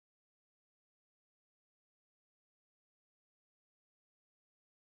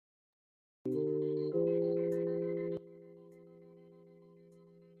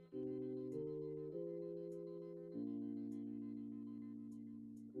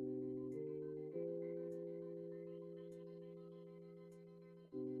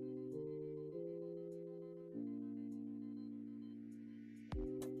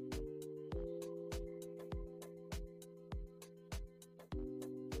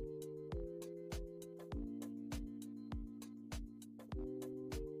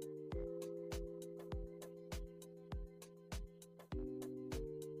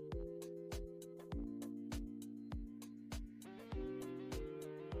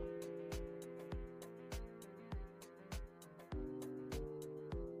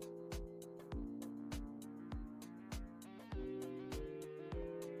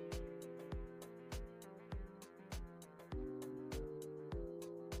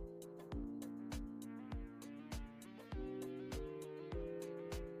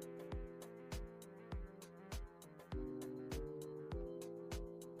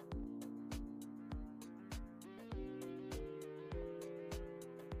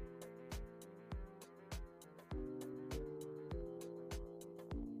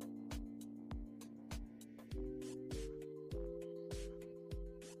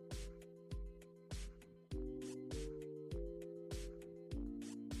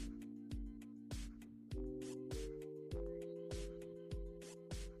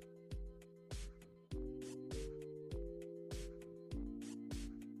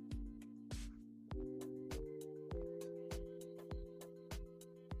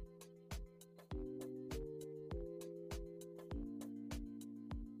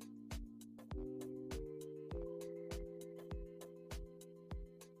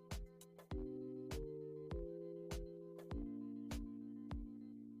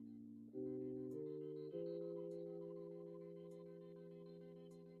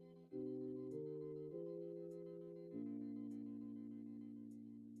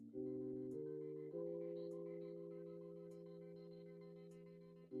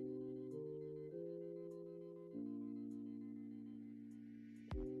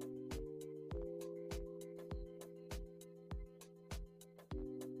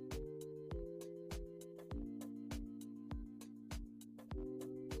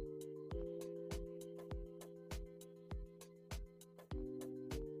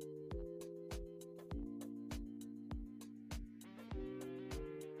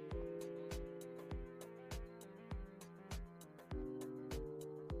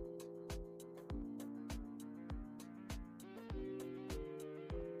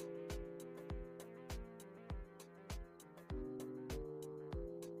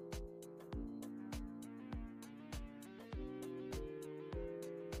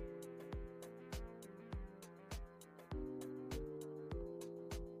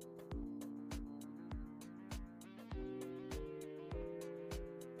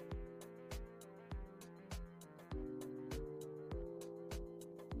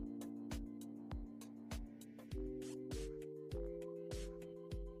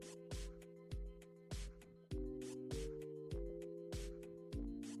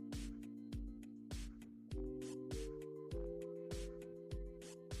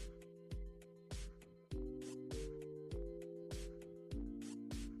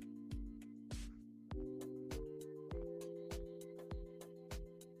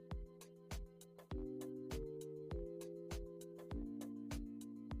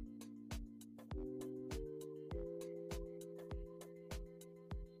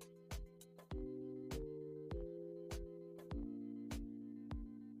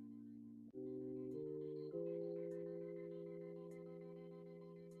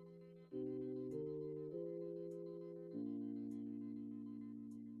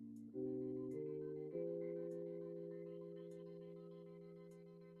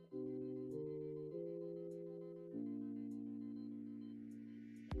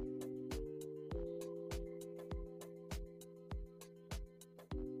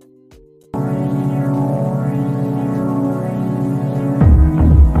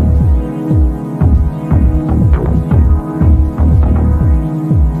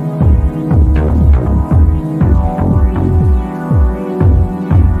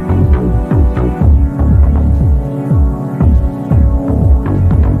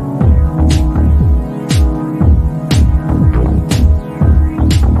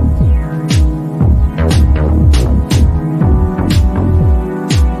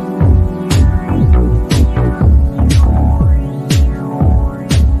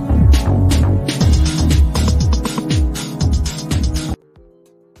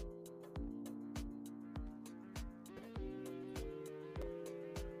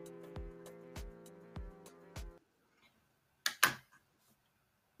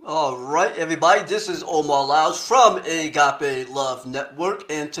All right, everybody. This is Omar Lyles from Agape Love Network,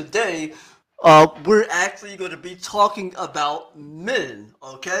 and today, we're actually going to be talking about men.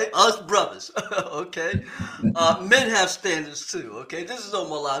 Okay, us brothers. Okay, men have standards too. Okay, this is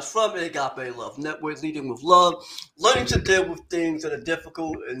Omar Lyles from Agape Love Network, leading with love, learning to deal with things that are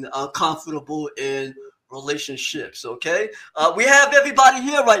difficult and uncomfortable in relationships. Okay, we have everybody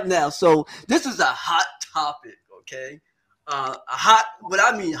here right now, so this is a hot topic. Okay, a hot. What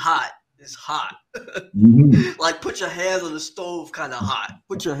I mean hot is hot. Mhm. Like put your hand on the stove, kind of hot.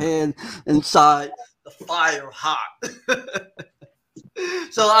 Put your hand inside the fire, hot.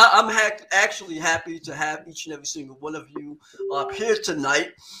 So actually happy to have each and every single one of you up here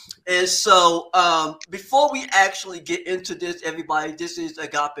tonight. And so, before we actually get into this, everybody, this is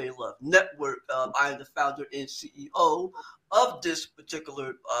Agape Love Network. I am the founder and CEO of this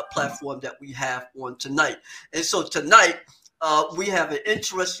particular platform that we have on tonight. And so tonight, we have an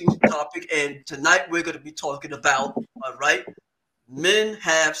interesting topic, and tonight we're going to be talking about, all right, men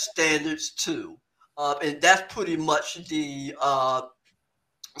have standards too. And that's pretty much the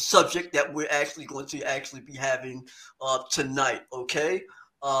subject that we're actually going to actually be having tonight. Okay,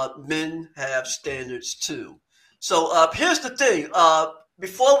 men have standards too. So here's the thing.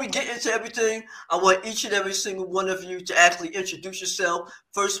 Before we get into everything, I want each and every single one of you to actually introduce yourself.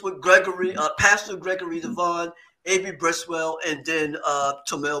 First with Gregory, Pastor Gregory Devon, A.B. Bresswell, and then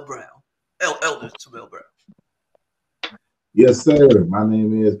Tomel Brown, Elder Tomel Brown. Yes, sir. My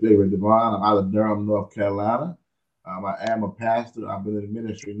name is Gregory Devon. I'm out of Durham, North Carolina. I am a pastor. I've been in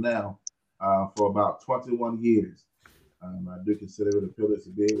ministry now for about 21 years. I do consider it a privilege to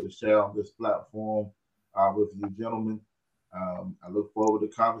be able to share on this platform with you gentlemen. I look forward to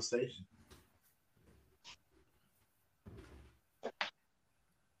conversation.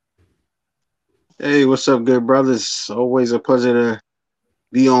 Hey, what's up, good brothers? Always a pleasure to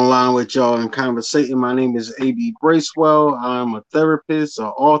be online with y'all and conversating. My name is A.B. Bracewell. I'm a therapist, an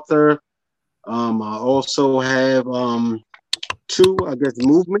author. I also have two, I guess,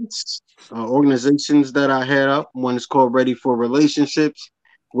 movements, organizations that I head up. One is called Ready for Relationships,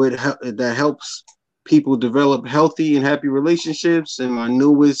 that helps people develop healthy and happy relationships. And my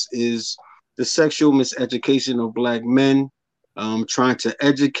newest is the Sexual Miseducation of Black Men, trying to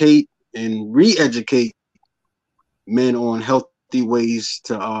educate and re-educate men on healthy ways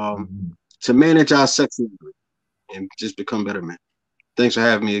Mhm. to manage our sexual and just become better men. Thanks for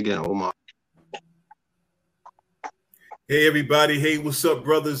having me again, Omar. Hey everybody, hey, what's up,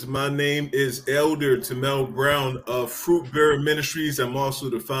 brothers? My name is Elder Tamel Brown of Fruit Bearer Ministries. I'm also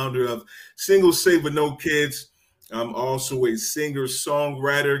the founder of Single Save with No Kids. I'm also a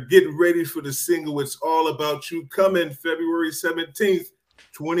singer-songwriter. Get ready for the single It's All About You coming February 17th,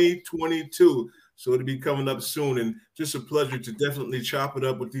 2022. So it'll be coming up soon, and just a pleasure to definitely chop it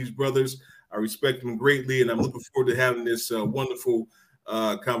up with these brothers. I respect them greatly, and I'm looking forward to having this wonderful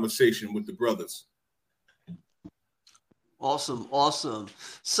conversation with the brothers. Awesome, awesome.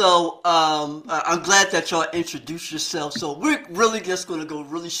 So I'm glad that y'all introduced yourself. So we're really just going to go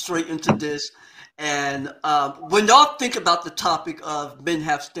really straight into this. And when y'all think about the topic of men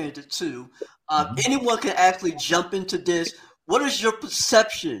have standards too, Mhm. anyone can actually jump into this. What is your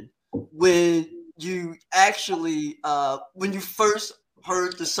perception when you actually, when you first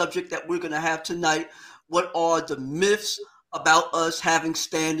heard the subject that we're going to have tonight? What are the myths about us having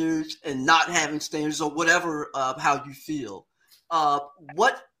standards and not having standards, or whatever, how you feel?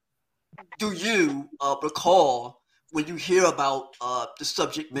 What do you recall when you hear about the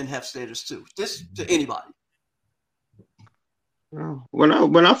subject men have standards too? This to anybody. When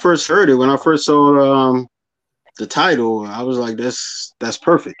I first heard it, when I first saw the title, I was like, that's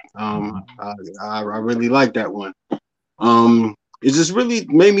perfect. I really like that one. It just really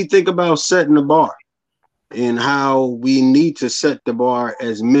made me think about setting the bar and how we need to set the bar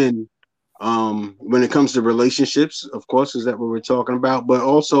as men, when it comes to relationships, of course, is that what we're talking about, but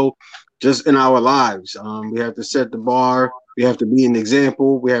also just in our lives. We have to set the bar. We have to be an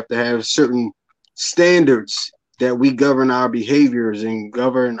example. We have to have certain standards that we govern our behaviors and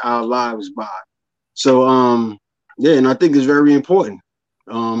govern our lives by. So, yeah, and I think it's very important.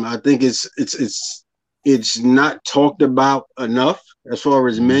 I think it's not talked about enough as far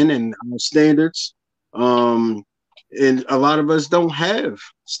as Mhm. men and our standards. Um, and a lot of us don't have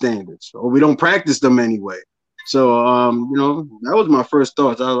standards, or we don't practice them anyway. So, that was my first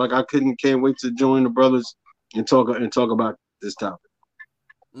thoughts. I was like, can't wait to join the brothers and talk about this topic.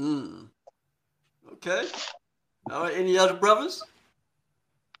 Mm, okay. All right. Any other brothers?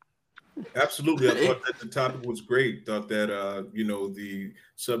 Absolutely. I thought that the topic was great. Thought that, the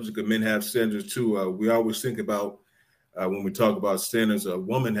subject of men have standards too. We always think about when we talk about standards, a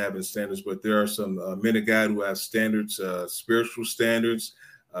woman having standards, but there are some men of God who have standards, spiritual standards,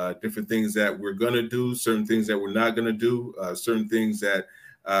 different things that we're going to do, certain things that we're not going to do, certain things that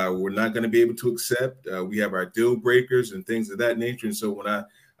we're not going to be able to accept. We have our deal breakers and things of that nature. And so when I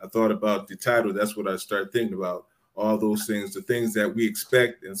thought about the title, that's what I started thinking about, all those things, the things that we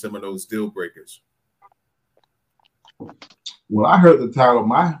expect and some of those deal breakers. When I heard the title,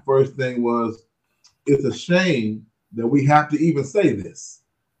 my first thing was, it's a shame that we have to even say this,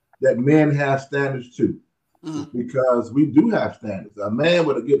 that men have standards too, because we do have standards. A man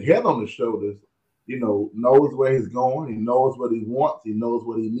with a good head on his shoulders, knows where he's going. He knows what he wants. He knows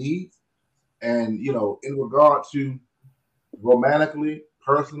what he needs. And, in regard to romantically,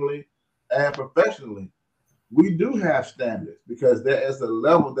 personally, and professionally, we do have standards because there is a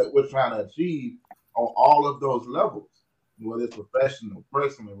level that we're trying to achieve on all of those levels, whether it's professional,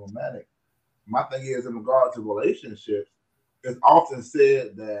 personal, romantic. My thing is, in regard to relationships, it's often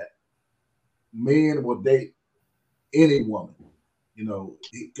said that men will date any woman,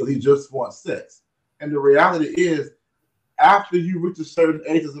 because he just wants sex. And the reality is, after you reach a certain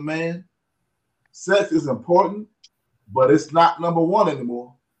age as a man, sex is important, but it's not number one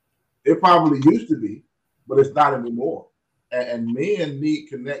anymore. It probably used to be, but it's not anymore. And men need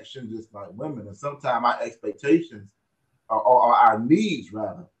connection just like women. And sometimes our expectations, or our needs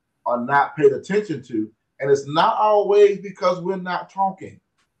rather, are not paid attention to. And it's not always because we're not talking.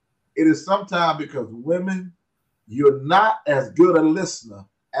 It is sometimes because women, you're not as good a listener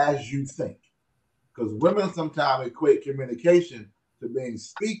as you think. Because women sometimes equate communication to being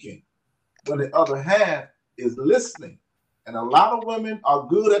speaking, when the other half is listening. And a lot of women are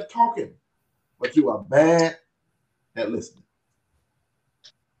good at talking, but you are bad at listening.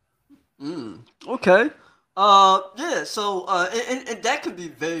 Okay. Yeah. So, and that could be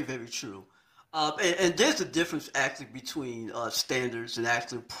very, very true. And there's a difference actually between standards and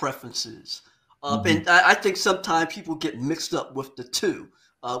actually preferences. And I think sometimes people get mixed up with the two,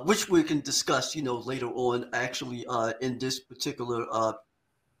 which we can discuss, later on actually in this particular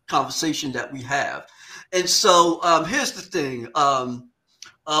conversation that we have. And so here's the thing.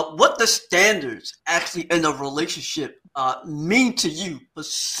 What the standards actually in a relationship mean to you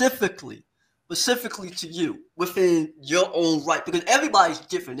specifically to you within your own right, because everybody's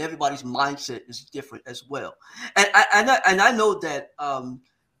different. Everybody's mindset is different as well. And I know that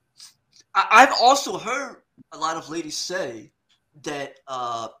I've also heard a lot of ladies say that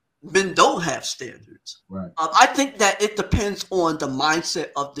men don't have standards. Right. I think that it depends on the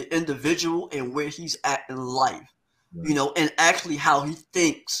mindset of the individual and where he's at in life, right. And actually how he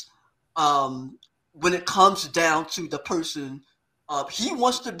thinks when it comes down to the person he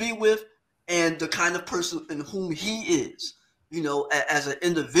wants to be with and the kind of person in whom he is, as an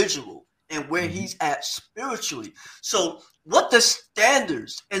individual and where he's at spiritually. So what the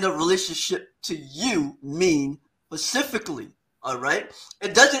standards in a relationship to you mean specifically? All right.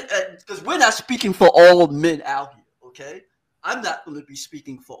 It doesn't, because we're not speaking for all men out here. Okay. I'm not going to be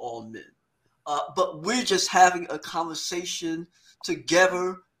speaking for all men, but we're just having a conversation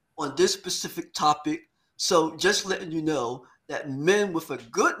together on this specific topic. So just letting you know that men with a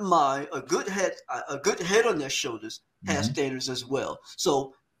good mind, a good head on their shoulders have standards as well.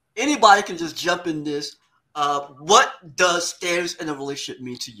 So anybody can just jump in this. What does standards in a relationship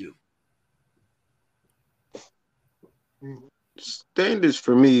mean to you? Standards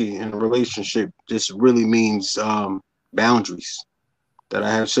for me in a relationship just really means boundaries. That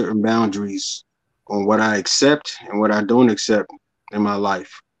I have certain boundaries on what I accept and what I don't accept in my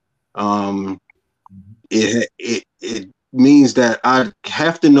life. It means that I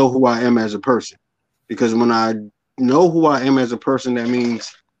have to know who I am as a person, because when I know who I am as a person, that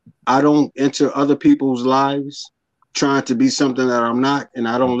means I don't enter other people's lives trying to be something that I'm not, and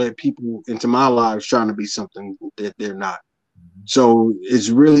I don't let people into my lives trying to be something that they're not. So it's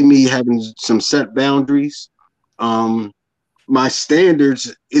really me having some set boundaries. My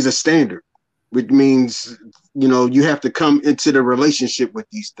standards is a standard, which means, you have to come into the relationship with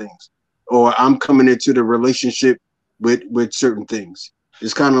these things, or I'm coming into the relationship with certain things.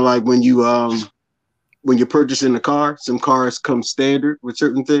 It's kind of like when you're purchasing a car, some cars come standard with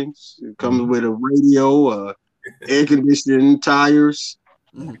certain things. It comes with a radio, air conditioning, tires,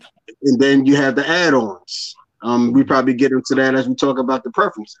 and then you have the add-ons. We probably get into that as we talk about the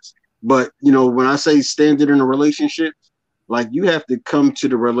preferences. But, when I say standard in a relationship, like you have to come to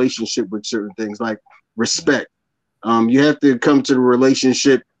the relationship with certain things like respect. You have to come to the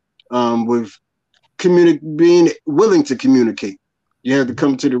relationship with being willing to communicate. You have to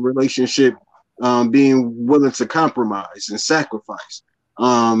come to the relationship being willing to compromise and sacrifice.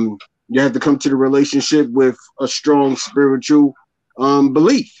 you have to come to the relationship with a strong spiritual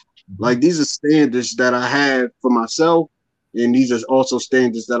belief. Like, these are standards that I have for myself, and these are also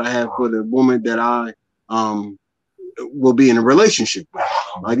standards that I have for the woman that I will be in a relationship with.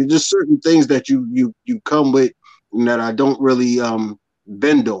 Like, it's just certain things that you come with and that I don't really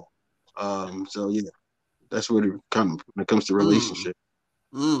bend on. So yeah, that's what it comes when it comes to relationship.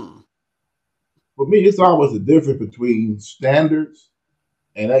 For me, it's always the difference between standards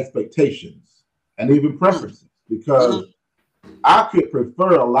and expectations and even preferences, because I could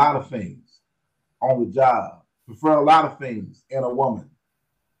prefer a lot of things on the job, prefer a lot of things in a woman,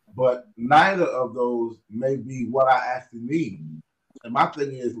 but neither of those may be what I actually need. And my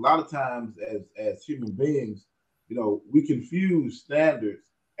thing is, a lot of times as human beings, you know, we confuse standards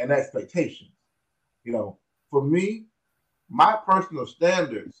and expectations. You know, for me, my personal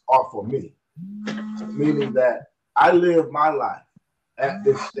standards are for me, meaning that I live my life at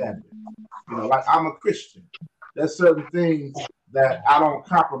this standard. You know, like, I'm a Christian. There's certain things that I don't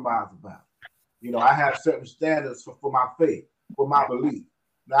compromise about. You know, I have certain standards for my faith, for my belief.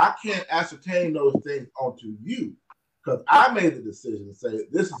 Now, I can't ascertain those things onto you, because I made the decision to say,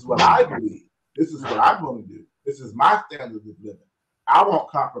 this is what I believe. This is what I'm going to do. This is my standard of living. I won't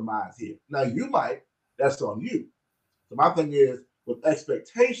compromise here. Now, you might. That's on you. So my thing is, with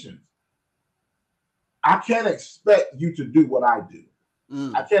expectations, I can't expect you to do what I do.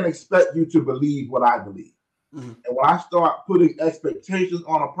 I can't expect you to believe what I believe. And when I start putting expectations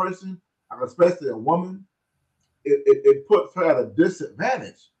on a person, especially a woman, it puts her at a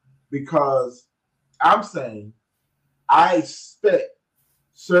disadvantage, because I'm saying I expect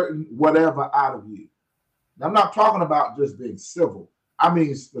certain whatever out of you. Now, I'm not talking about just being civil. I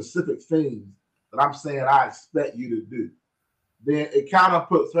mean specific things that I'm saying I expect you to do. Then it kind of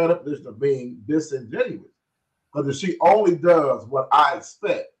puts her in a position of being disingenuous. Because if she only does what I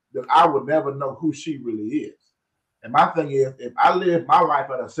expect, then I would never know who she really is. And my thing is, if I live my life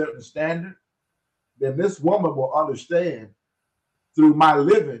at a certain standard, then this woman will understand through my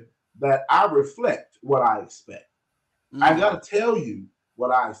living that I reflect what I expect. I got to tell you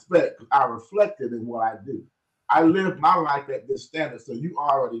what I expect, because I reflect it in what I do. I live my life at this standard, so you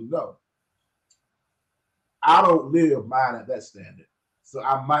already know. I don't live mine at that standard, so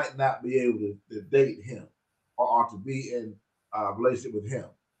I might not be able to date him or to be in a relationship with him.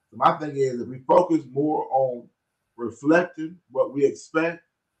 So my thing is, if we focus more on reflecting what we expect,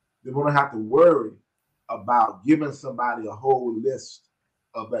 then we don't have to worry about giving somebody a whole list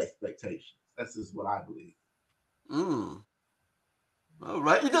of expectations. That's just what I believe. All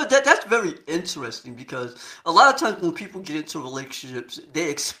right. You know, that's very interesting, because a lot of times when people get into relationships, they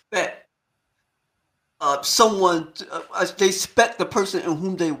expect they expect the person in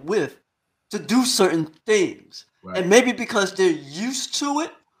whom they're with to do certain things. Right. And maybe because they're used to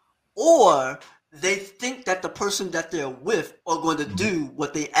it, or they think that the person that they're with are going to do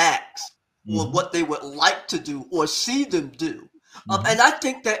what they ask, or what they would like to do, or see them do. And I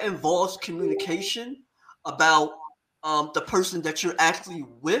think that involves communication about the person that you're actually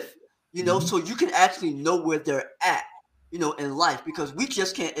with, you know, so you can actually know where they're at, you know, in life, because we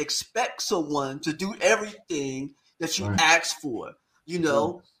just can't expect someone to do everything that you ask for, you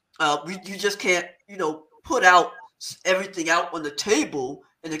know. You just can't, you know, put out everything out on the table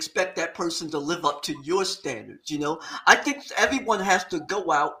and expect that person to live up to your standards, you know. I think everyone has to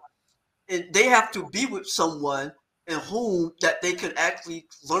go out and they have to be with someone in whom that they could actually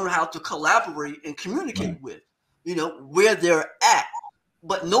learn how to collaborate and communicate with, you know, where they're at.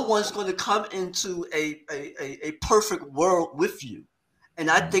 But no one's going to come into a perfect world with you. And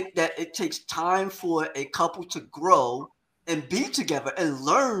I think that it takes time for a couple to grow and be together and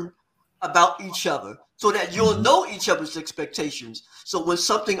learn about each other, so that you'll know each other's expectations. So when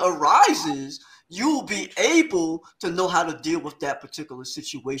something arises, you'll be able to know how to deal with that particular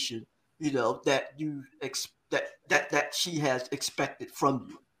situation, you know, that you that she has expected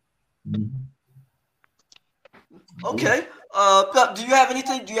from you. Okay. Do you have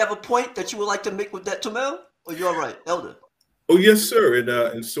anything? Do you have a point that you would like to make with that, Tamel? Or you all right, Elder? Oh, yes, sir.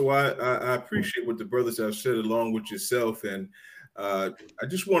 And so I appreciate what the brothers have said, along with yourself. And I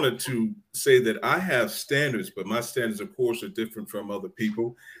just wanted to say that I have standards, but my standards, of course, are different from other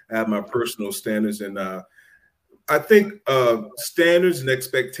people. I have my personal standards, and I think standards and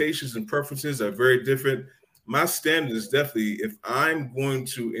expectations and preferences are very different. My standard is definitely, if I'm going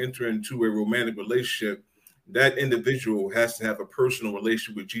to enter into a romantic relationship, that individual has to have a personal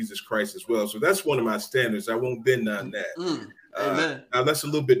relationship with Jesus Christ as well. So that's one of my standards. I won't bend on that. Amen. Now that's a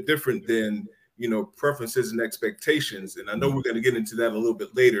little bit different than, you know, preferences and expectations. And I know we're going to get into that a little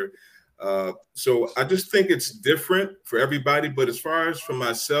bit later. So I just think it's different for everybody. But as far as for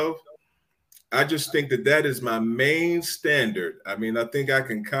myself, I just think that that is my main standard. I mean, I think I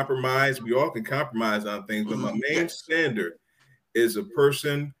can compromise. We all can compromise on things, but my main standard is a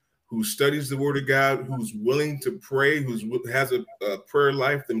person who studies the Word of God, who's willing to pray, who has a prayer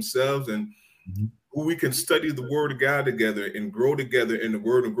life themselves, and who we can study the Word of God together and grow together in the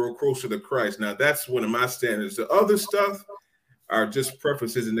Word and grow closer to Christ. Now, that's one of my standards. The other stuff are just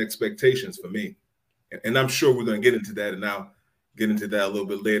preferences and expectations for me. And I'm sure we're going to get into that, and I'll get into that a little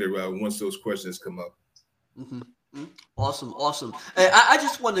bit later once those questions come up. Awesome, awesome. Hey, I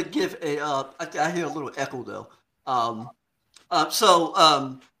just want to give I hear a little echo though.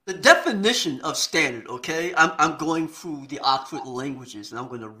 The definition of standard, okay? I'm going through the Oxford languages, and I'm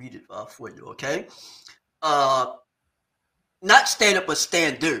going to read it for you, okay? Not standard, but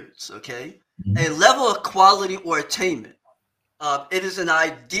standards, okay? A level of quality or attainment. It is an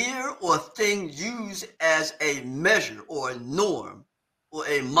idea or thing used as a measure or a norm or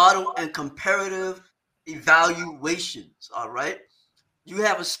a model and comparative evaluations, all right? You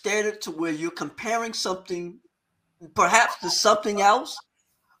have a standard to where you're comparing something perhaps to something else,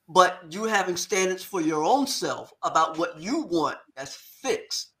 but you having standards for your own self about what you want that's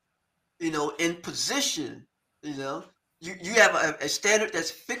fixed, in position, you have a standard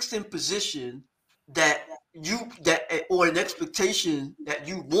that's fixed in position or an expectation that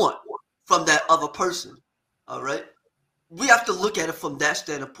you want from that other person. All right. We have to look at it from that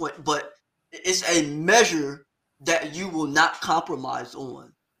standpoint, but it's a measure that you will not compromise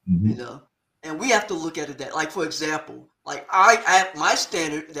on, and we have to look at it that, like, for example, like I have my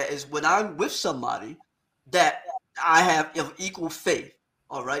standard that is when I'm with somebody that I have of equal faith.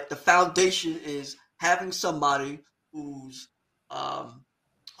 All right. The foundation is having somebody who's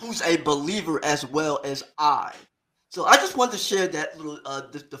a believer as well as I. So I just wanted to share that little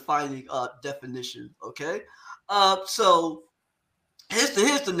defining definition. Okay. So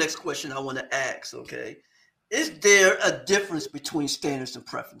here's the next question I want to ask. Okay. Is there a difference between standards and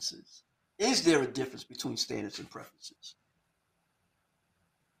preferences? Is there a difference between standards and preferences?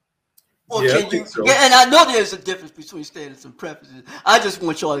 Or yeah, can you? So. Yeah, and I know there's a difference between standards and preferences. I just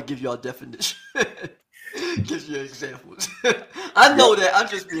want y'all to give y'all a definition. Give you examples. I know that. I'm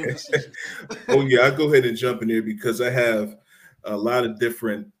just being facetious. Oh yeah, I'll go ahead and jump in there because I have a lot of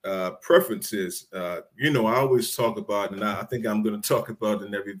different preferences. I always talk about, and I think I'm going to talk about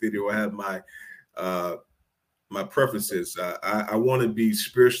in every video. I have my preferences. I want to be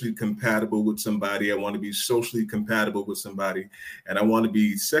spiritually compatible with somebody. I want to be socially compatible with somebody, and I want to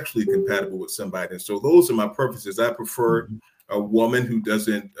be sexually compatible with somebody. And so those are my preferences. I prefer a woman who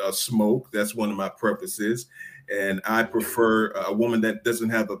doesn't smoke. That's one of my preferences. And I prefer a woman that doesn't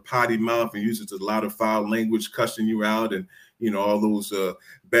have a potty mouth and uses a lot of foul language, cussing you out, and all those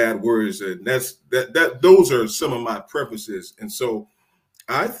bad words. And those are some of my preferences. And so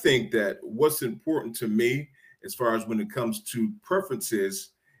I think that what's important to me, as far as when it comes to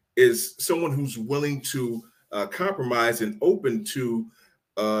preferences, is someone who's willing to compromise and open to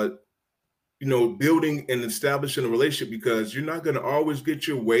building and establishing a relationship, because you're not going to always get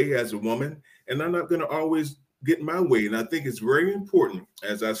your way as a woman, and I'm not going to always get my way. And I think it's very important,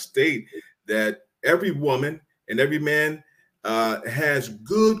 as I state, that every woman and every man has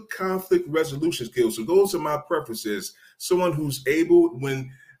good conflict resolution skills. So those are my preferences. Someone who's able,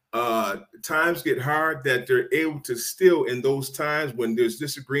 when times get hard, that they're able to still, in those times when there's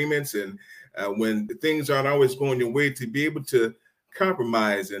disagreements and when things aren't always going your way, to be able to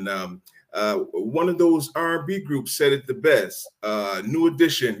compromise. And one of those R&B groups said it the best. New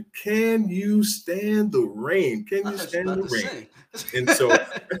Edition. Can you stand the rain? Can you stand the rain? And so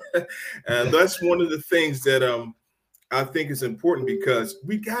that's one of the things that I think is important, because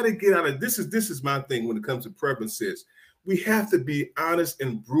we got to get out of this. Is my thing when it comes to preferences. We have to be honest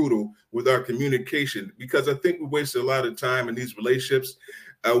and brutal with our communication, because I think we waste a lot of time in these relationships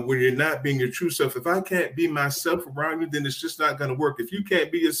when you're not being your true self. If I can't be myself around you, then it's just not going to work. If you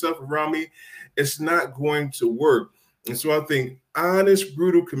can't be yourself around me, it's not going to work. And so I think honest,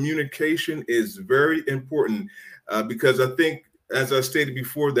 brutal communication is very important, because I think, as I stated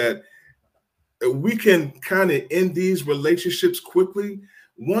before, that we can kind of end these relationships quickly.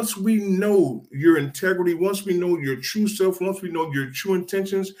 Once we know your integrity, once we know your true self, once we know your true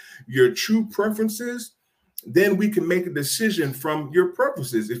intentions, your true preferences, then we can make a decision from your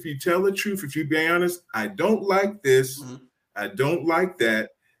preferences. If you tell the truth, if you be honest, I don't like this, I don't like that,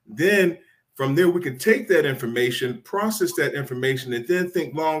 then from there we can take that information, process that information, and then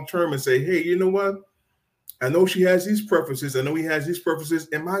think long term and say, hey, you know what? I know she has these preferences. I know he has these preferences.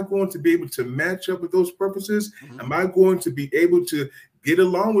 Am I going to be able to match up with those preferences? Am I going to be able to get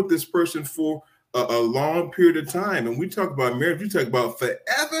along with this person for a long period of time? And we talk about marriage, we talk about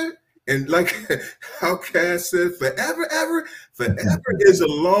forever. And like how Cass said, forever is a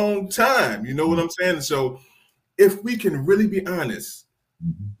long time. You know what I'm saying? So if we can really be honest,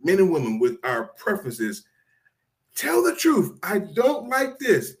 men and women, with our preferences, tell the truth. I don't like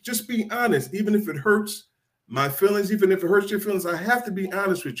this. Just be honest, even if it hurts my feelings, even if it hurts your feelings. I have to be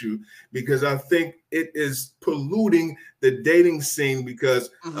honest with you, because I think it is polluting the dating scene,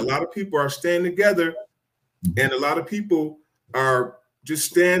 because a lot of people are staying together and a lot of people are just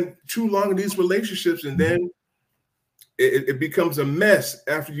staying too long in these relationships, and then it becomes a mess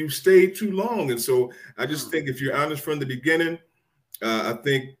after you stay too long. And so I just think if you're honest from the beginning, I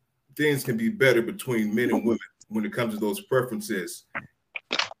think things can be better between men and women when it comes to those preferences.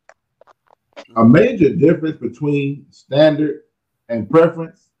 A major difference between standard and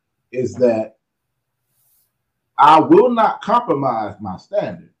preference is that I will not compromise my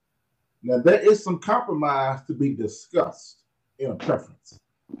standard. Now, there is some compromise to be discussed in a preference,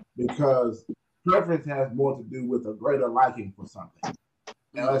 because preference has more to do with a greater liking for something.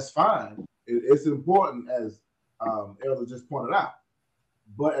 Now, that's fine. It's important, as Elder just pointed out.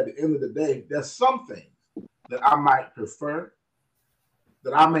 But at the end of the day, there's some things that I might prefer,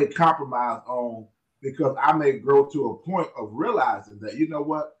 that I may compromise on, because I may grow to a point of realizing that, you know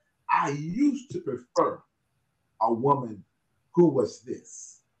what, I used to prefer a woman who was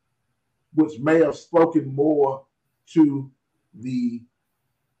this, which may have spoken more to the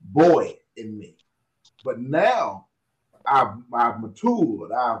boy in me. But now I've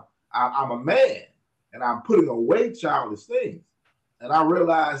matured, I'm a man, and I'm putting away childish things. And I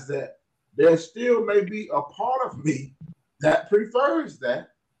realize that there still may be a part of me that prefers that,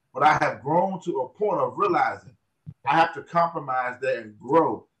 but I have grown to a point of realizing I have to compromise that and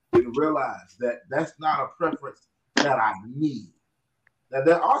grow and realize that that's not a preference that I need. Now,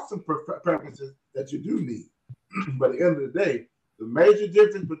 there are some preferences that you do need, but at the end of the day, the major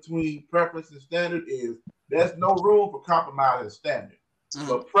difference between preference and standard is there's no room for compromise and standard.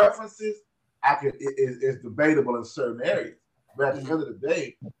 But preferences, is debatable in certain areas. But at the end of the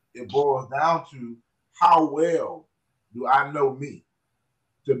day, it boils down to how well do I know me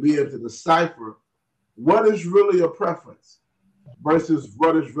to be able to decipher what is really a preference versus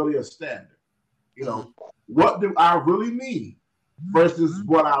what is really a standard. You know, what do I really need versus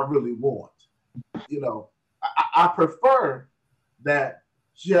what I really want? You know, I prefer that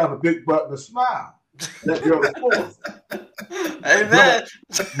she have a big butt and a smile. That girl is forced. Amen.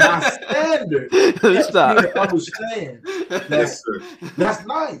 My standard is to understand that's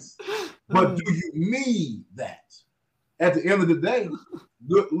nice. But do you need that? At the end of the day,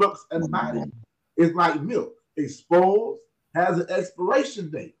 good looks and body is like milk. It spoils, has an expiration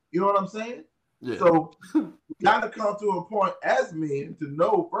date. You know what I'm saying? Yeah. So we got to come to a point as men to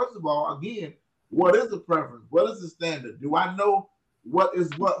know, first of all, again, what is the preference? What is the standard? Do I know what is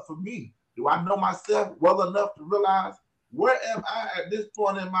what for me? Do I know myself well enough to realize where am I at this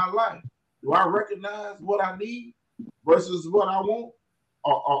point in my life? Do I recognize what I need versus what I want?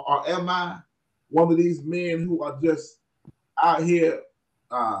 Or am I one of these men who are just out here,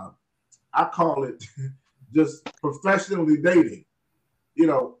 I call it just professionally dating? You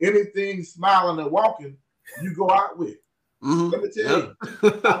know, anything smiling and walking, you go out with. Let me tell you,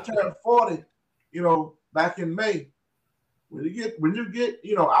 I turned 40, you know, back in May. When you get,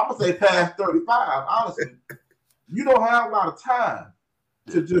 you know, I would say past 35, honestly, you don't have a lot of time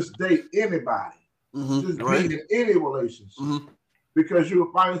to just date anybody, just be in any relationship, because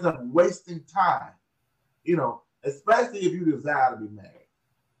you'll find yourself wasting time, you know, especially if you desire to be married.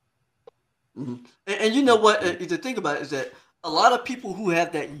 And you know what, the thing about it is that a lot of people who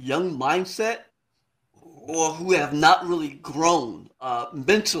have that young mindset, or who have not really grown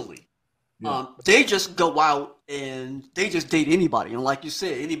mentally, they just go out and they just date anybody. And like you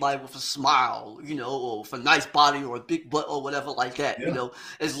said, anybody with a smile, you know, or with a nice body or a big butt or whatever like that, you know,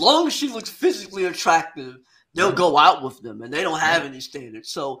 as long as she looks physically attractive, they'll go out with them, and they don't have any standards.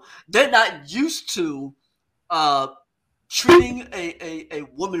 So they're not used to treating a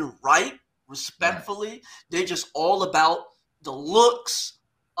woman right, respectfully. They're just all about the looks,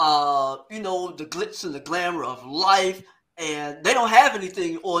 you know, the glitz and the glamour of life. And they don't have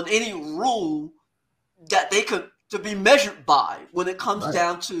anything on any rule that they could to be measured by when it comes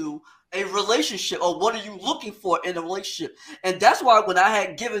down to a relationship, or what are you looking for in a relationship. And that's why when I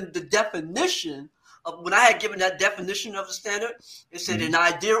had given the definition of, when I had given that definition of the standard, it said an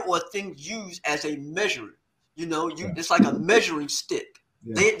idea or a thing used as a measure. You know, it's like a measuring stick.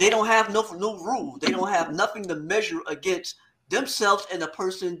 They don't have no rule. They don't have nothing to measure against themselves and the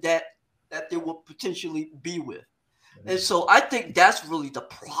person that they will potentially be with. And so I think that's really the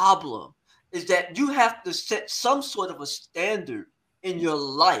problem, is that you have to set some sort of a standard in your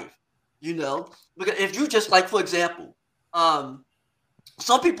life You know, because if you just like, for example,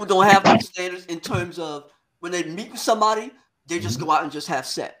 some people don't have those standards in terms of when they meet with somebody, they just go out and just have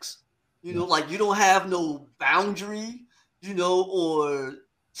sex. You know, like you don't have no boundary, you know, or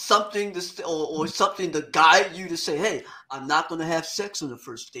something to or something to guide you to say, hey, I'm not going to have sex on the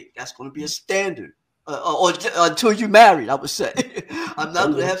first date. That's going to be a standard. Or until you're married, I would say. I'm not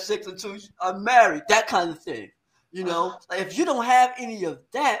going to have sex until I'm married. That kind of thing. You know, like if you don't have any of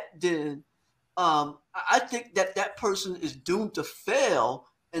that, then I think that person is doomed to fail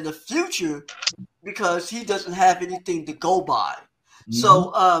in the future because he doesn't have anything to go by.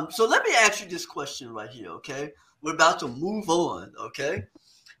 So so let me ask you this question right here, okay? We're about to move on, okay?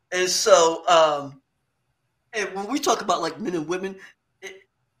 And so and when we talk about like men and women,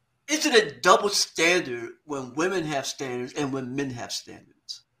 is it a double standard when women have standards and when men have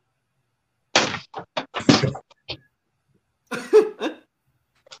standards?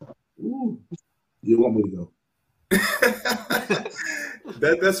 Ooh, you want me to go?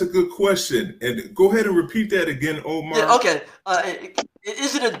 That's a good question. And go ahead and repeat that again, Omar. Yeah, okay.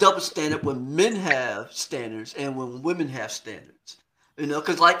 Is it a double standard when men have standards and when women have standards? You know,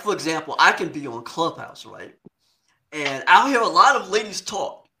 because like for example, I can be on Clubhouse, right? And I'll hear a lot of ladies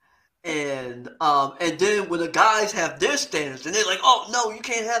talk. And then when the guys have their standards and they're like, oh no, you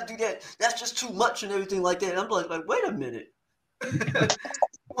can't do that. That's just too much and everything like that. And I'm like, wait a minute.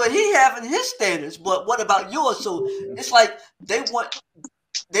 Well, he having his standards, but what about yours? So it's like they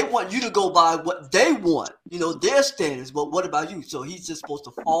want you to go by what they want, you know, their standards. But what about you? So he's just supposed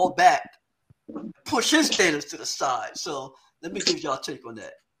to fall back, push his standards to the side. So let me give y'all a take on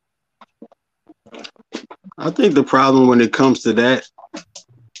that. I think the problem when it comes to that,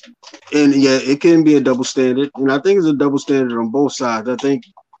 and yeah, it can be a double standard, and I think it's a double standard on both sides. I think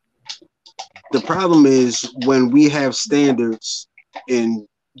the problem is when we have standards and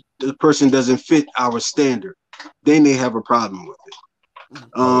the person doesn't fit our standard, they may have a problem with it.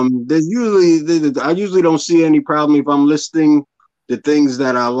 I usually don't see any problem if I'm listing the things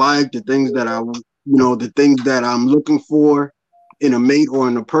that I like, the things that the things that I'm looking for in a mate or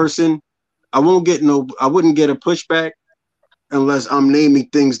in a person. I wouldn't get a pushback unless I'm naming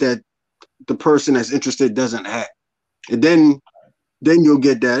things that the person that's interested doesn't have. And then you'll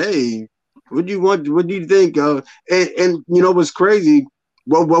get that, hey, what do you want? What do you think? And you know what's crazy?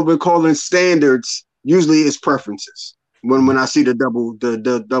 What we're calling standards usually is preferences. When I see the double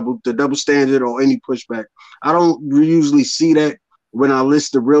standard or any pushback, I don't usually see that when I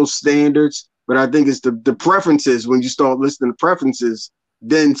list the real standards. But I think it's the preferences. When you start listing the preferences,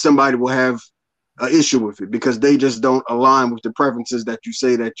 then somebody will have an issue with it because they just don't align with the preferences that you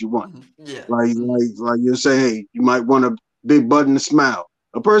say that you want. Yeah. Like you'll say, hey, you might want a big butt and a smile.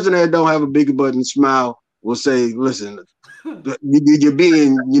 A person that don't have a big butt and smile will say, listen, you're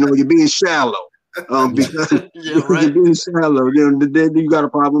being shallow. Because you're being shallow, then you got a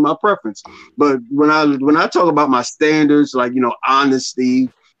problem with my preference. But when I talk about my standards, like, you know, honesty,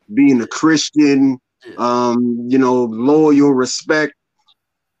 being a Christian, loyal, respect,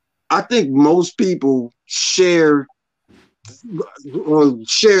 I think most people share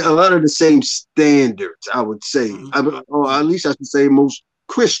a lot of the same standards, I would say. Or at least I should say most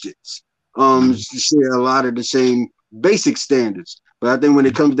Christians share a lot of the same basic standards. But I think when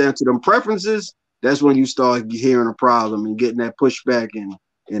it comes down to them preferences, that's when you start hearing a problem and getting that pushback and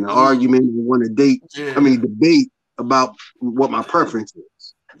an argument and want to debate about what my preference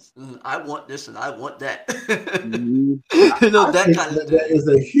is. I want this and I want that. You know, that kind of thing. That is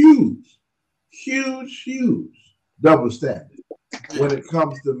a huge double standard when it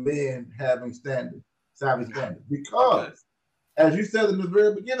comes to men having standards. Because, as you said in the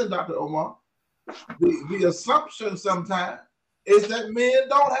very beginning, Dr. Omar, the assumption sometimes is that men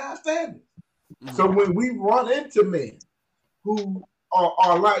don't have standards. So when we run into men who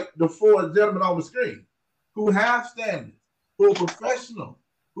are like the four gentlemen on the screen, who have standards, who are professional,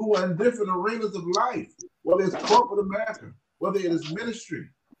 who are in different arenas of life, whether it's corporate America, whether it is ministry,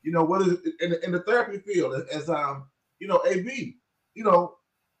 you know, whether it's in the therapy field, as AB, you know,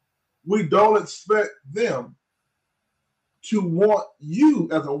 we don't expect them to want you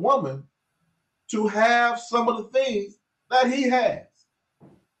as a woman to have some of the things that he has.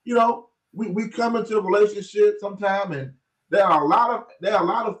 You know, we come into a relationship sometime, and there are a lot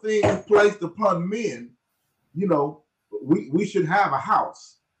of things placed upon men. You know, we should have a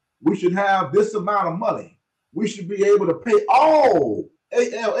house. We should have this amount of money. We should be able to pay all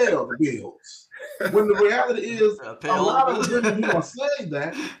ALL bills. When the reality is, a lot of women who are saying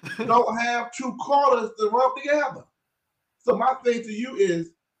that don't have two quarters to rub together. So my thing to you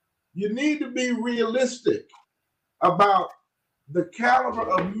is, you need to be realistic about the caliber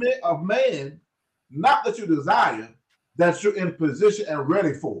of man, not that you desire, that you're in position and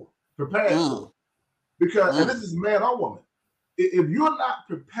ready for, prepared for. Because, and this is man or woman, if you're not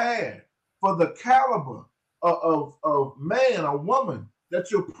prepared for the caliber of man or woman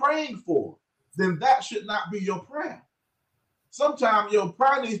that you're praying for, then that should not be your prayer. Sometimes your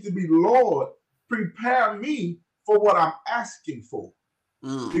prayer needs to be, Lord, prepare me for what I'm asking for.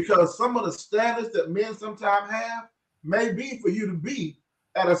 Because some of the standards that men sometimes have may be for you to be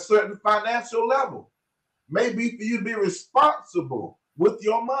at a certain financial level, may be for you to be responsible with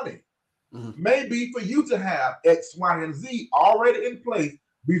your money, may be for you to have X, Y, and Z already in place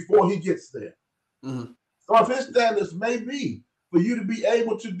before he gets there. So if his standards may be for you to be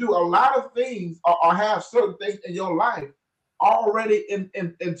able to do a lot of things or have certain things in your life already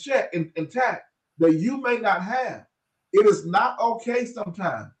in check, intact, that you may not have. It is not okay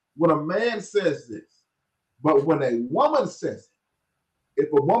sometimes when a man says this, but when a woman says it, if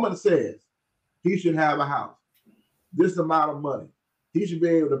a woman says he should have a house, this amount of money, he should be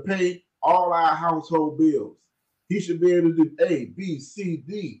able to pay all our household bills, he should be able to do A, B, C,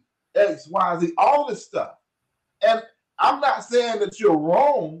 D, X, Y, Z, all this stuff. And I'm not saying that you're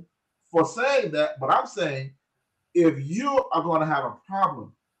wrong for saying that, but I'm saying if you are going to have a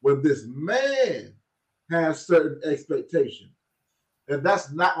problem when this man has certain expectations, and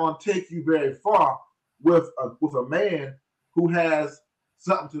that's not going to take you very far with a man who has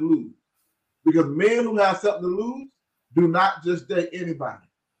something to lose. Because men who have something to lose do not just date anybody.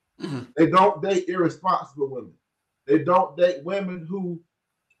 They don't date irresponsible women. They don't date women who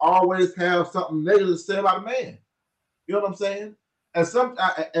always have something negative to say about a man. You know what I'm saying?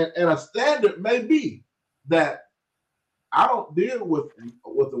 And a standard may be that I don't deal with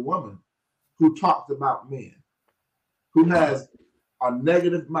a woman who talks about men, who has a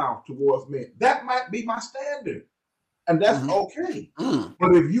negative mouth towards men. That might be my standard, and that's okay.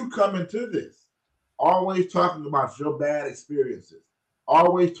 But if you come into this always talking about your bad experiences,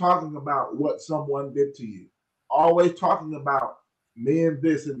 always talking about what someone did to you, always talking about men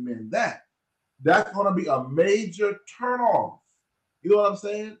this and men that, that's going to be a major turnoff. You know what I'm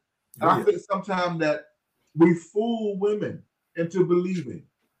saying? And I think sometimes that we fool women into believing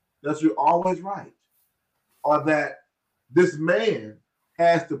that you're always right, or that this man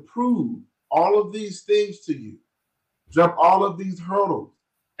has to prove all of these things to you, jump all of these hurdles,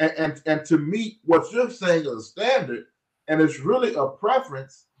 and to meet what you're saying is a standard, and it's really a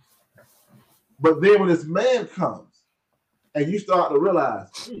preference. But then when this man comes and you start to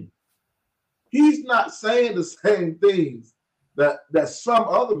realize he's not saying the same things that some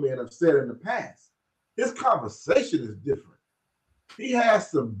other men have said in the past. His conversation is different. He has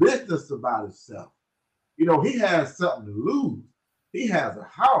some business about himself. You know, he has something to lose. He has a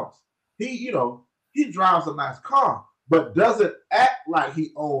house. He drives a nice car, but doesn't act like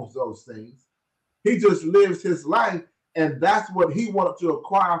he owns those things. He just lives his life, and that's what he wanted to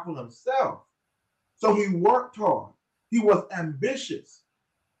acquire for himself. So he worked hard. He was ambitious.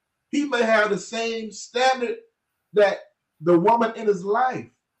 He may have the same standard that the woman in his life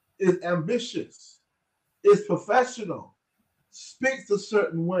is ambitious, is professional, speaks a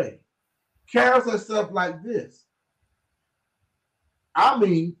certain way, carries herself like this. I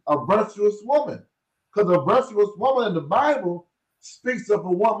mean, a virtuous woman. Because a virtuous woman in the Bible speaks of a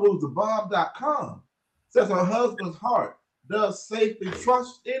woman who's a bomb.com, says her husband's heart does safely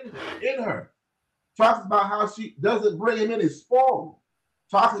trust in her. Talks about how she doesn't bring him any spoil.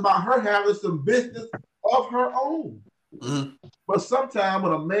 Talks about her having some business of her own. But sometimes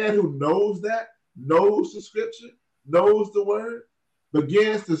when a man who knows that, knows the scripture, knows the word,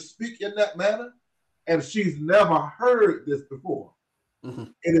 begins to speak in that manner, and she's never heard this before,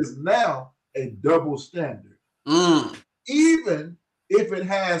 it is now a double standard. Even if it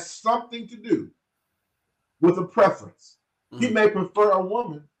has something to do with a preference. He may prefer a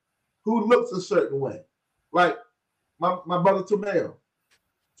woman who looks a certain way. Like my brother Tamel.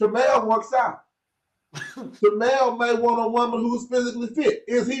 Tamel works out. Tamel may want a woman who's physically fit.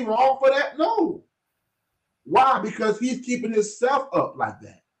 Is he wrong for that? No. Why? Because he's keeping himself up like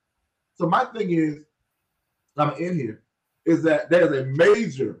that. So my thing is, I'm in here, is that there's a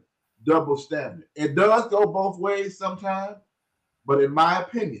major double standard. It does go both ways sometimes, but in my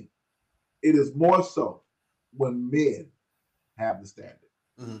opinion, it is more so when men have the standard.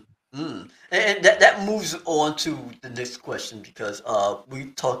 And that moves on to the next question, because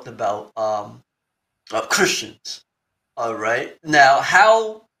we talked about Christians. All right. Now,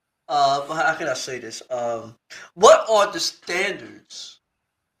 how can I say this? What are the standards?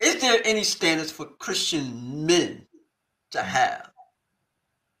 Is there any standards for Christian men to have?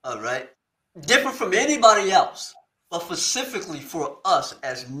 All right. Different from anybody else. but specifically for us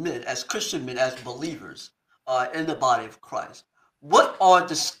as men, as Christian men, as believers in the body of Christ, what are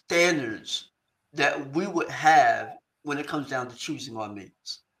the standards that we would have when it comes down to choosing our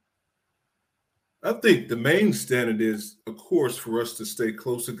mates? I think the main standard is, of course, for us to stay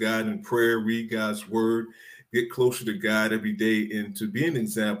close to God in prayer, read God's word, get closer to God every day, and to be an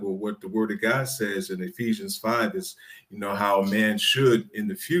example of what the word of God says in Ephesians 5 is, how a man should in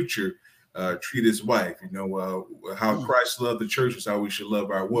the future treat his wife, how Christ loved the church is how we should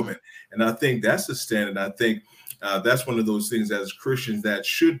love our woman. And I think that's the standard. I think that's one of those things as Christians that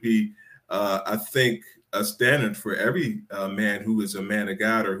should be, I think, a standard for every man who is a man of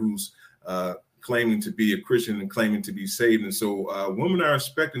God or who's claiming to be a Christian and claiming to be saved. And so women are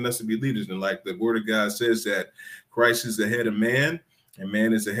expecting us to be leaders. And like the word of God says that Christ is the head of man and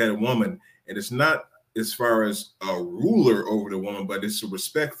man is the head of woman. And it's not as far as a ruler over the woman, but it's a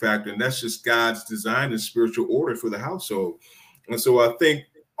respect factor. And that's just God's design and spiritual order for the household. And so I think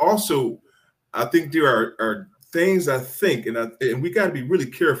there are things and we got to be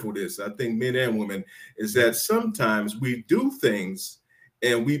really careful with this. I think men and women is that sometimes we do things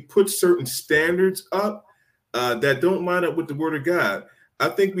and we put certain standards up that don't line up with the word of God. I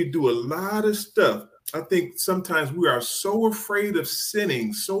think we do a lot of stuff. I think sometimes we are so afraid of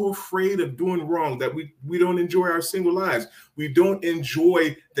sinning, so afraid of doing wrong that we don't enjoy our single lives. We don't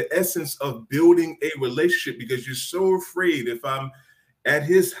enjoy the essence of building a relationship because you're so afraid if I'm at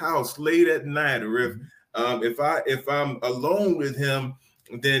his house late at night or if I'm alone with him,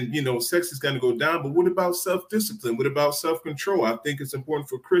 then, sex is going to go down. But what about self-discipline? What about self-control? I think it's important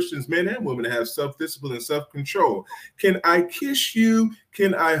for Christians, men and women, to have self-discipline and self-control. Can I kiss you?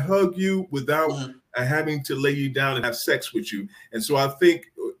 Can I hug you without having to lay you down and have sex with you? And so I think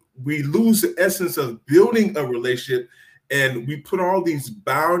we lose the essence of building a relationship and we put all these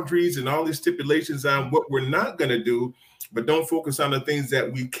boundaries and all these stipulations on what we're not going to do, but don't focus on the things that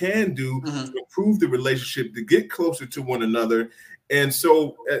we can do to improve the relationship, to get closer to one another. And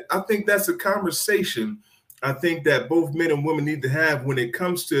so I think that's a conversation I think that both men and women need to have when it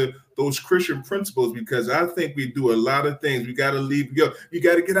comes to those Christian principles, because I think we do a lot of things. We got to leave. You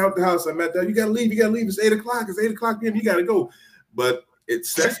got to get out the house. I'm at that. You got to leave. You got to leave. It's 8 o'clock. It's 8 o'clock p.m. You got to go. But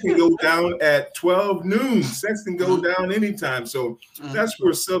sex can go down at 12 noon. Sex can go down anytime. So that's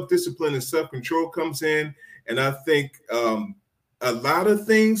where self-discipline and self-control comes in. And I think a lot of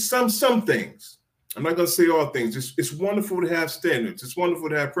things, some things, I'm not going to say all things. It's wonderful to have standards. It's wonderful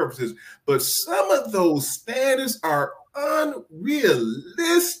to have purposes. But some of those standards are unrealistic.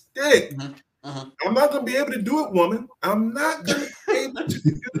 I'm not going to be able to do it, woman. I'm not going to be able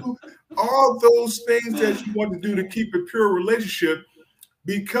to do all those things that you want to do to keep a pure relationship,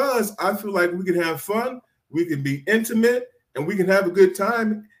 because I feel like we can have fun, we can be intimate, and we can have a good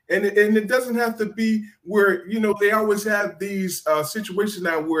time. And it doesn't have to be where, they always have these situations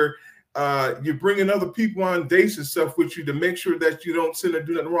now where you're bringing other people on dates and stuff with you to make sure that you don't sin or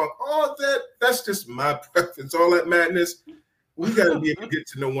do nothing wrong. All that's just my preference. All that madness, we got to be able to get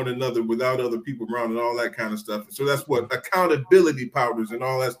to know one another without other people around and all that kind of stuff. And so that's what accountability powders and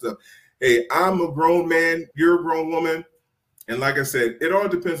all that stuff. Hey, I'm a grown man, you're a grown woman. And like I said, it all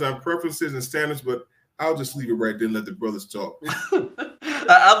depends on preferences and standards, but I'll just leave it right there and let the brothers talk.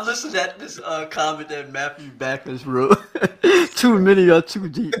 I'm listening at this comment that Matthew Backus wrote. Too many are too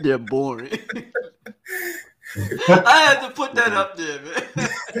deep, they're boring. I had to put that up there, man.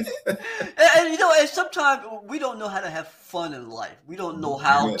 and sometimes we don't know how to have fun in life. We don't know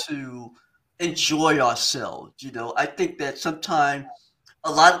how to enjoy ourselves. I think that sometimes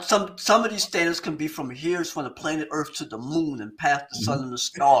some of these standards can be from the planet Earth to the moon and past the sun and the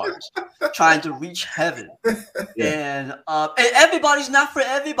stars, trying to reach heaven. And everybody's not for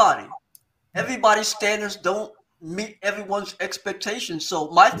everybody. Everybody's standards don't meet everyone's expectations. So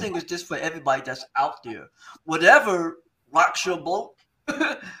my thing is just for everybody that's out there, whatever rocks your boat,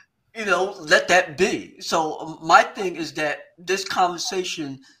 let that be. So my thing is that this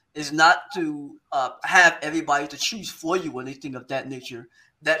conversation is not to have everybody to choose for you or anything of that nature.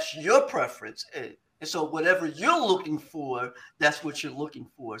 That's your preference. And so whatever you're looking for, that's what you're looking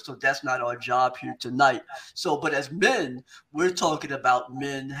for. So that's not our job here tonight. So, but as men, we're talking about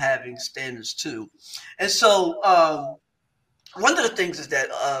men having standards too. And so one of the things is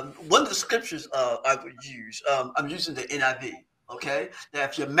that one of the scriptures I would use, I'm using the NIV, okay? Now,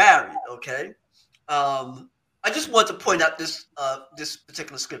 if you're married, okay, I just want to point out this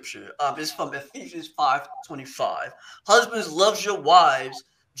particular scripture. It's from Ephesians 5:25. Husbands, love your wives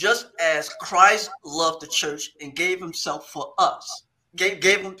just as Christ loved the church and gave himself for us. Gave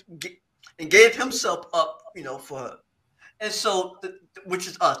himself up, for her. And so, which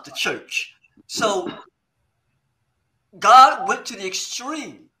is us, the church. So God went to the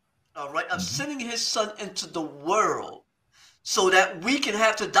extreme, all right, of sending his son into the world so that we can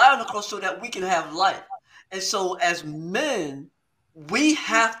have to die on the cross so that we can have life. And so as men, we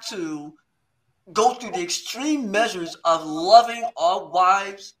have to go through the extreme measures of loving our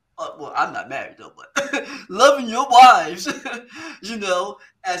wives. Well, I'm not married though, but loving your wives,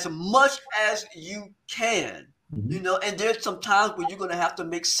 as much as you can, and there's some times where you're going to have to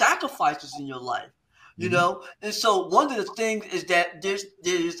make sacrifices in your life, and so one of the things is that there's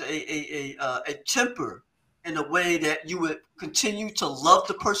a temper in a way that you would continue to love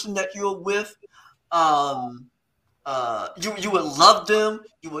the person that you're with. You would love them,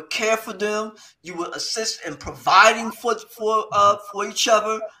 you would care for them, you would assist in providing for each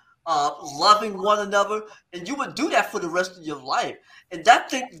other, loving one another, and you would do that for the rest of your life. And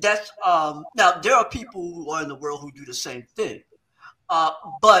that's now there are people who are in the world who do the same thing,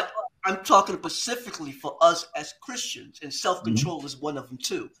 but I'm talking specifically for us as Christians, and self-control is one of them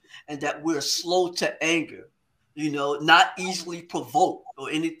too, and that we're slow to anger, not easily provoked or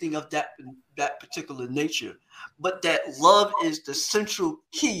anything of that particular nature, but that love is the central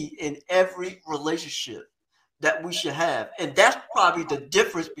key in every relationship that we should have. And that's probably the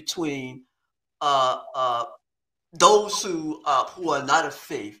difference between those who are not of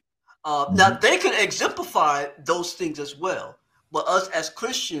faith. Now, they can exemplify those things as well, but us as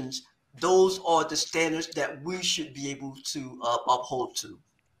Christians, those are the standards that we should be able to uphold to.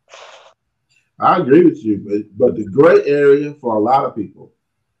 I agree with you, but the gray area for a lot of people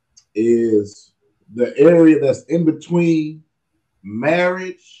is the area that's in between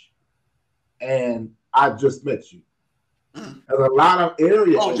marriage and I just met you. There's a lot of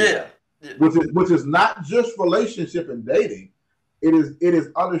areas. Oh yeah. Which is not just relationship and dating. It is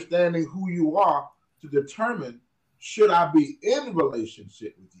understanding who you are to determine should I be in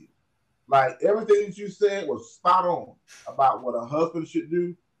relationship with you. Like everything that you said was spot on about what a husband should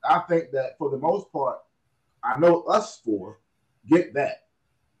do. I think that for the most part, I know us four get that.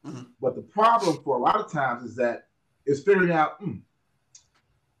 But the problem for a lot of times is figuring out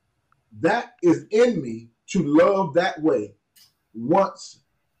that is in me to love that way once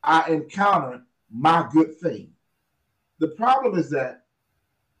I encounter my good thing. The problem is that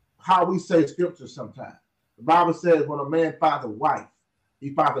how we say scripture sometimes. The Bible says when a man finds a wife,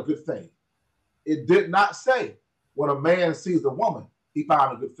 he finds a good thing. It did not say when a man sees a woman, he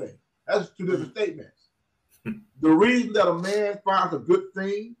found a good thing. That's two different statements. The reason that a man finds a good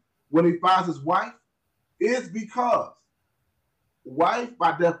thing when he finds his wife is because wife,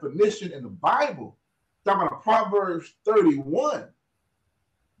 by definition in the Bible, talking about Proverbs 31,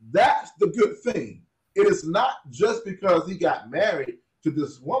 that's the good thing. It is not just because he got married to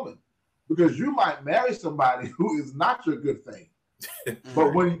this woman, because you might marry somebody who is not your good thing.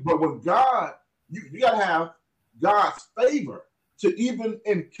 But when God, you got to have God's favor to even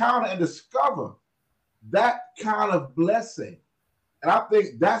encounter and discover that kind of blessing. And I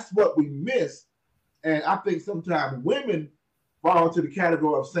think that's what we miss. And I think sometimes women fall into the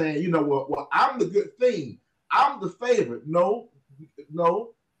category of saying, well, I'm the good thing. I'm the favorite. No.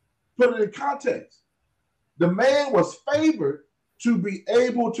 Put it in context. The man was favored to be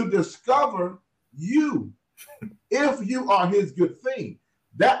able to discover you if you are his good thing.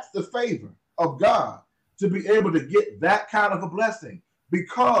 That's the favor of God, to be able to get that kind of a blessing,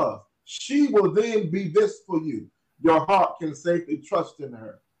 because she will then be this for you. Your heart can safely trust in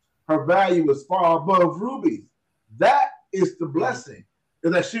her. Her value is far above rubies. That is the blessing,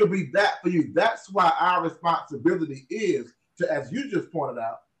 is that she'll be that for you. That's why our responsibility is to, as you just pointed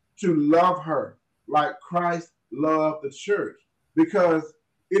out, to love her like Christ loved the church. Because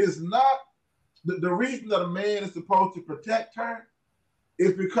it is not the reason that a man is supposed to protect her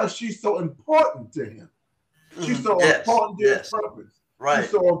is because she's so important to him. She's so important to his purpose. Right.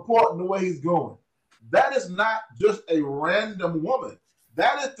 She's so important the way he's going. That is not just a random woman.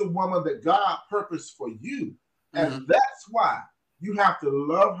 That is the woman that God purposed for you. And that's why you have to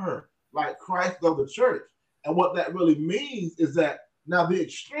love her like Christ loved the church. And what that really means is that now the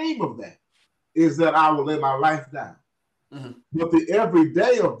extreme of that is that I will lay my life down. But the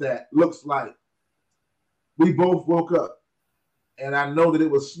everyday of that looks like we both woke up and I know that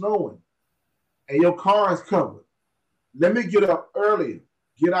it was snowing and your car is covered. Let me get up earlier,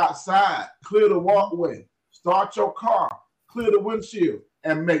 get outside, clear the walkway, start your car, clear the windshield,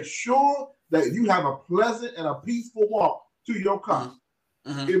 and make sure that you have a pleasant and a peaceful walk to your car.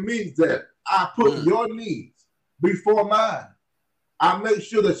 It means that I put your needs before mine. I make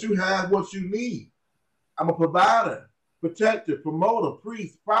sure that you have what you need. I'm a provider, protector, promoter,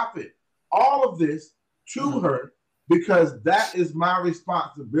 priest, prophet, all of this to her, because that is my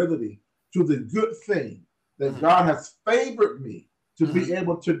responsibility to the good thing that God has favored me to be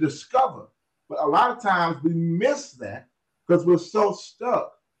able to discover. But a lot of times we miss that because we're so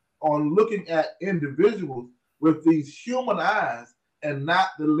stuck on looking at individuals with these human eyes and not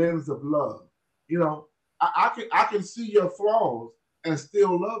the lens of love. You know, I can see your flaws and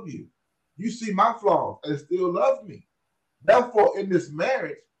still love you. You see my flaws and still love me. Therefore, in this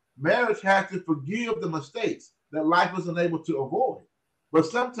marriage has to forgive the mistakes that life isn't able to avoid. But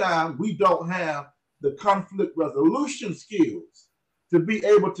sometimes we don't have the conflict resolution skills to be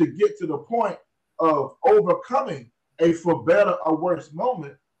able to get to the point of overcoming a for better or worse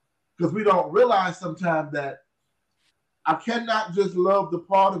moment, because we don't realize sometimes that I cannot just love the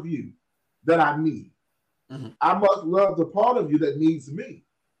part of you that I need. I must love the part of you that needs me.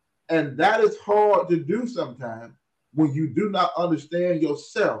 And that is hard to do sometimes when you do not understand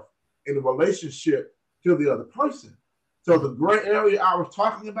yourself in a relationship to the other person. So the gray area I was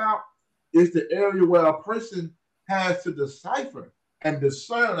talking about is the area where a person has to decipher and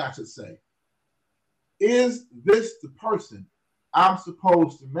discern, I should say, is this the person I'm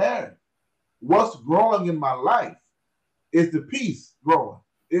supposed to marry? What's growing in my life? Is the peace growing?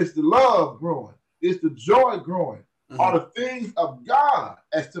 Is the love growing? Is the joy growing? Are the things of God,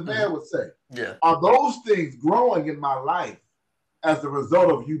 as Tamara would say, are those things growing in my life as a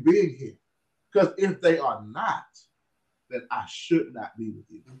result of you being here? Because if they are not, then I should not be with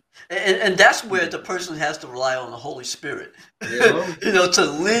you. And that's where the person has to rely on the Holy Spirit, you know, to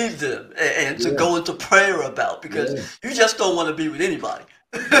lead them and to go into prayer about, because you just don't want to be with anybody.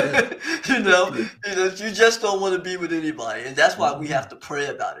 you know, you just don't want to be with anybody. And that's why we have to pray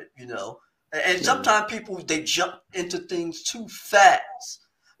about it, you know. And sometimes people, they jump into things too fast,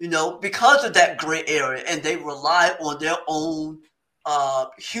 you know, because of that gray area, and they rely on their own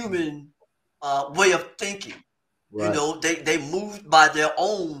human way of thinking. You know, they move by their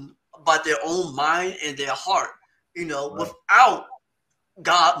own mind and their heart, you know, without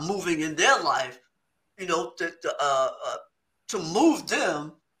God moving in their life, you know, to move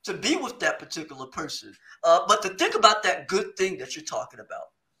them to be with that particular person. But to think about that good thing that you're talking about.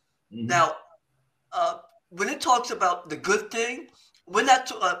 Now, when it talks about the good thing, we're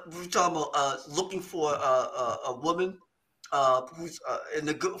not we're talking about looking for a woman who's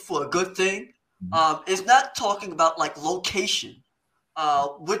for a good thing. It's not talking about like location.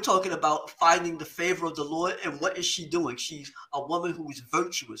 We're talking about finding the favor of the Lord. And what is she doing? She's a woman who is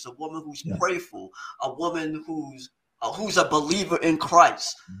virtuous, a woman who's prayerful, a woman who's a believer in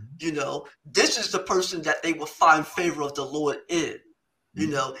Christ. You know, this is the person that they will find favor of the Lord in. You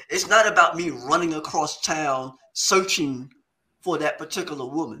know, it's not about me running across town searching for that particular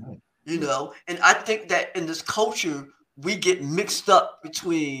woman, you know. And I think that in this culture, we get mixed up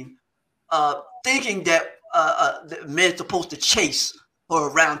between thinking that the man's supposed to chase her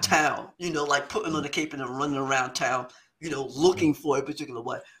around town, you know, like putting on a cape and running around town, you know, looking for a particular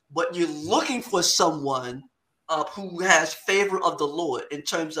way. But you're looking for someone who has favor of the Lord in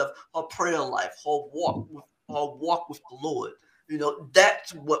terms of her prayer life, her walk with the Lord. You know,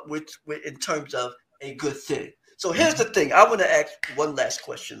 that's what we're in terms of a good thing. So here's the thing. I want to ask one last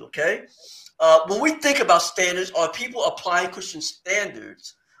question, okay? When we think about standards, are people applying Christian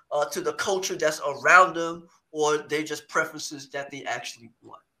standards to the culture that's around them, or they just preferences that they actually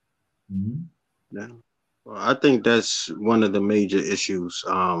want? Yeah. Well, I think that's one of the major issues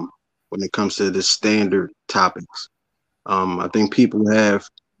when it comes to the standard topics. I think people have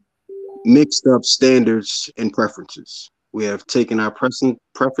mixed up standards and preferences. We have taken our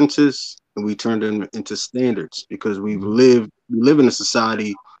preferences and we turned them into standards because we live in a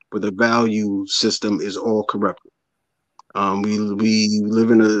society where the value system is all corrupted. We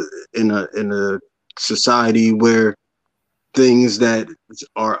live in a society where things that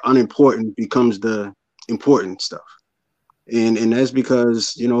are unimportant becomes the important stuff, and that's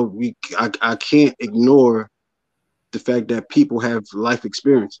because, you know, I can't ignore the fact that people have life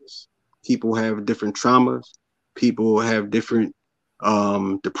experiences. People have different traumas. People have different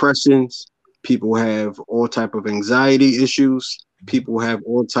depressions. People have all type of anxiety issues. People have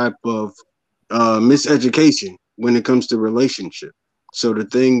all type of miseducation when it comes to relationship. So the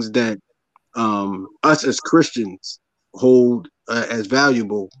things that us as Christians hold as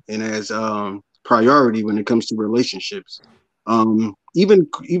valuable and as priority when it comes to relationships,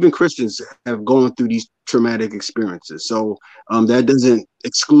 even Christians have gone through these traumatic experiences. So that doesn't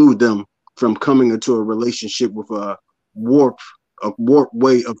exclude them from coming into a relationship with a warped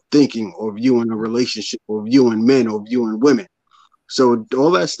way of thinking or viewing a relationship or viewing men or viewing women. So all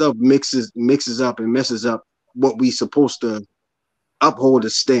that stuff mixes up and messes up what we supposed to uphold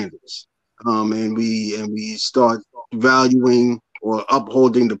as standards. And we start valuing or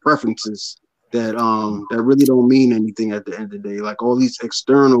upholding the preferences that really don't mean anything at the end of the day. Like all these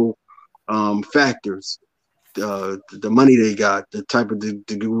external factors, the money they got, the type of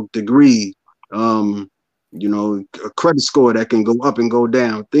degree, you know, a credit score that can go up and go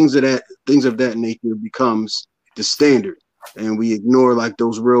down, things of that nature becomes the standard, and we ignore like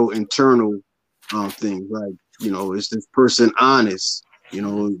those real internal things. Like, you know, is this person honest? You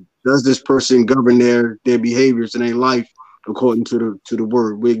know, does this person govern their behaviors in their life according to the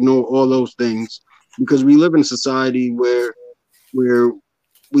word? We ignore all those things because we live in a society where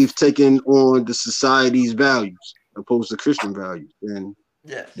we've taken on the society's values opposed to Christian values, and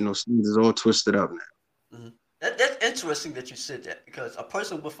you know, things is all twisted up now. Mm-hmm. That's interesting that you said that, because a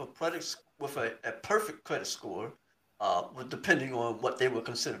person with a perfect credit score, depending on what they would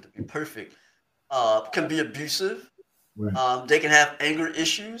consider to be perfect, can be abusive. Right. They can have anger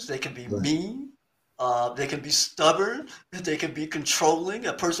issues. They can be mean. They can be stubborn. They can be controlling.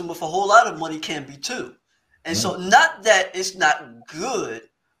 A person with a whole lot of money can be too. And so, not that it's not good,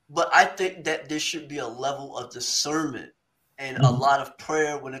 but I think that there should be a level of discernment and a lot of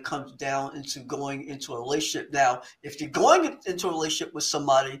prayer when it comes down into going into a relationship. Now, if you're going into a relationship with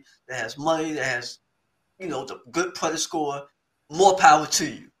somebody that has money, that has, you know, the good credit score, more power to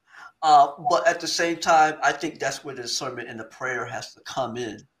you. But at the same time, I think that's where the discernment and the prayer has to come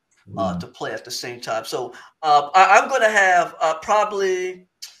in to play at the same time. So I'm going to have probably,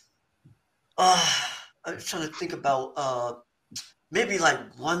 I'm trying to think about maybe like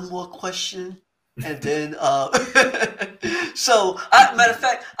one more question. And then, so matter of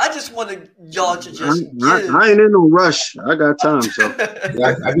fact, I just wanted y'all to just I ain't in no rush. I got time, so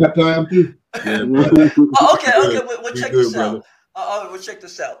I got time too. Okay. We'll check this out. We'll check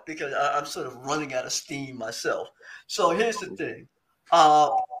this out because I'm sort of running out of steam myself. So here's the thing.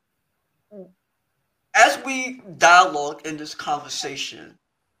 As we dialogue in this conversation,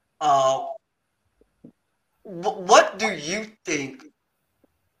 what do you think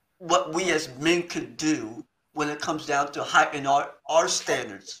what we as men could do when it comes down to heightening our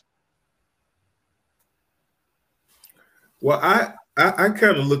standards? Well, I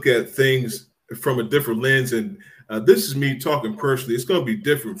kind of look at things from a different lens, and this is me talking personally. It's going to be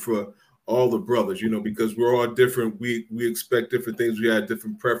different for all the brothers, you know, because we're all different. We expect different things. We have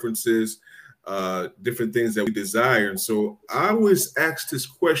different preferences, different things that we desire. And so I always ask this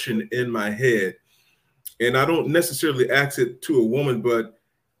question in my head, and I don't necessarily ask it to a woman, but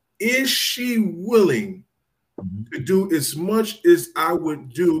is she willing to do as much as I would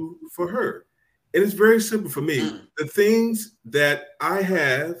do for her? And it's very simple for me. The things that I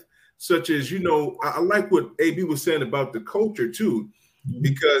have, such as, you know, I like what AB was saying about the culture too,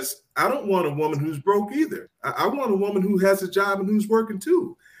 because I don't want a woman who's broke either. I want a woman who has a job and who's working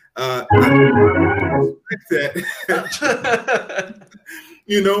too. I expect that,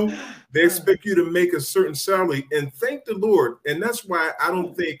 you know, they expect you to make a certain salary, and thank the Lord. And that's why I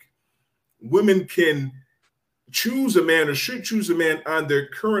don't think women can choose a man or should choose a man on their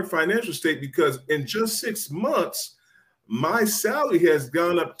current financial state, because in just 6 months, my salary has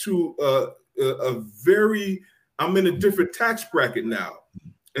gone up to I'm in a different tax bracket now.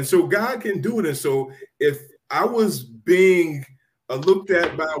 And so God can do it. And so if I was being looked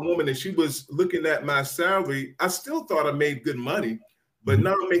at by a woman and she was looking at my salary, I still thought I made good money, but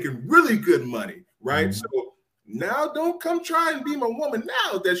now I'm making really good money, right? So now don't come try and be my woman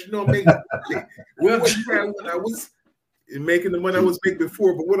now that you know I'm making money. When I was making the money I was making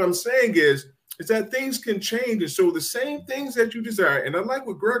before. But what I'm saying is that things can change. And so the same things that you desire, and I like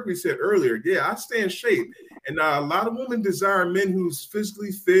what Gregory said earlier. Yeah, I stay in shape. And a lot of women desire men who's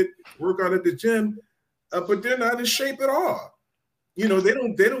physically fit, work out at the gym, but they're not in shape at all. You know, they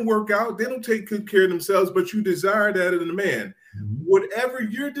don't work out, they don't take good care of themselves, but you desire that in a man. Whatever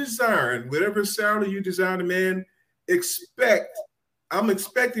you're desiring, whatever salary you desire in a man, I'm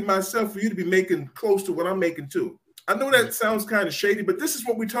expecting myself for you to be making close to what I'm making too. I know that sounds kind of shady, but this is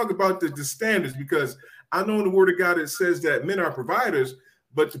what we talk about, the standards, because I know in the Word of God it says that men are providers,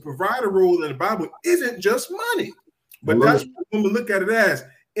 but the provider role in the Bible isn't just money. But that's what women look at it as.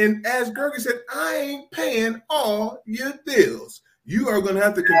 And as Gregory said, I ain't paying all your bills. You are going to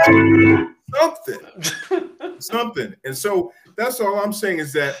have to contribute something. And so that's all I'm saying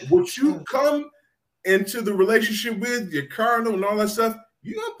is that what you come into the relationship with, your car note and all that stuff,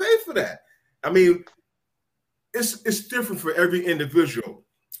 you're going to pay for that. I mean, it's different for every individual.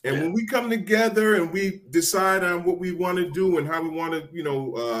 And when we come together and we decide on what we want to do and how we want to, you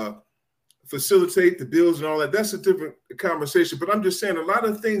know, facilitate the bills and all that, that's a different conversation. But I'm just saying a lot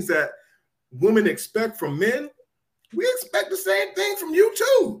of things that women expect from men, we expect the same thing from you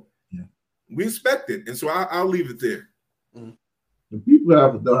too. Yeah. We expect it. And so I'll leave it there. And people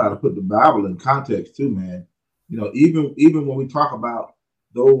have to know how to put the Bible in context too, man. You know, even when we talk about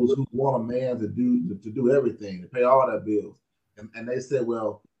those who want a man to do everything, to pay all their bills, and they say,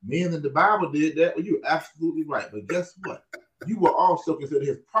 well, men in the Bible did that. Well, you're absolutely right. But guess what? You were also considered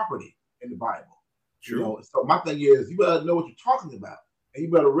his property in the Bible. True. You know, so my thing is, you better know what you're talking about, and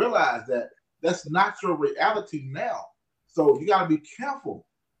you better realize that that's not your reality now. So you got to be careful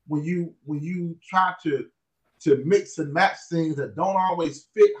when you try to mix and match things that don't always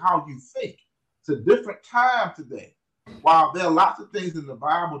fit how you think. It's a different time today. While there are lots of things in the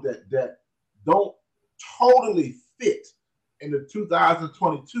Bible that don't totally fit in the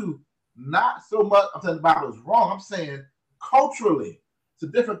 2022, not so much I'm saying the Bible is wrong. I'm saying culturally, it's a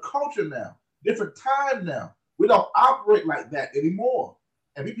different culture now, different time now. We don't operate like that anymore.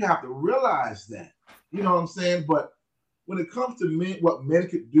 And people have to realize that. You know what I'm saying? But when it comes to men, what men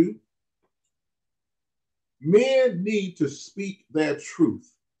could do, men need to speak their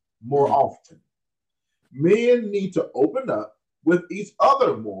truth more often. Men need to open up with each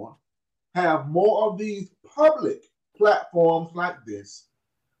other more, have more of these public platforms like this,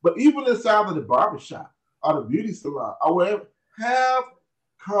 but even inside of the barbershop or the beauty salon or wherever, have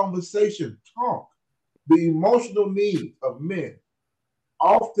conversation, talk. The emotional needs of men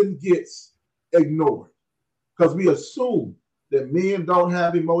often gets ignored because we assume that men don't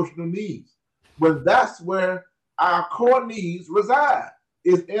have emotional needs, when that's where our core needs reside,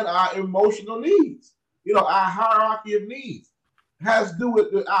 is in our emotional needs. You know, our hierarchy of needs has to do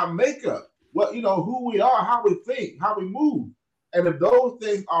with our makeup, what, you know, who we are, how we think, how we move. And if those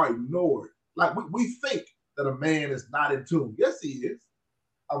things are ignored, like we think that a man is not in tune. Yes, he is.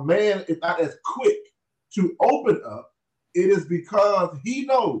 A man is not as quick to open up. It is because he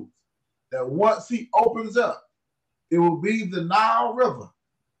knows that once he opens up, it will be the Nile River,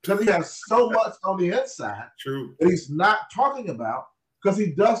 because he has so much on the inside True. that he's not talking about, because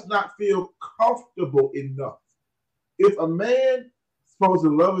he does not feel comfortable enough. If a man is supposed to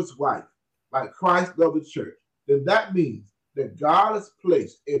love his wife like Christ loved the church, then that means that God has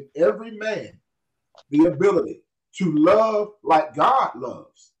placed in every man the ability to love like God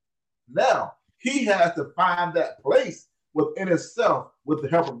loves. Now, he has to find that place within himself with the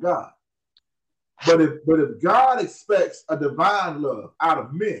help of God. But if God expects a divine love out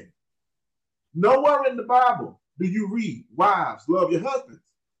of men, nowhere in the Bible do you read, wives, love your husbands.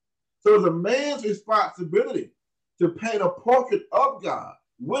 So it's a man's responsibility to paint a portrait of God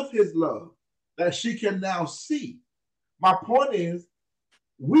with his love that she can now see. My point is,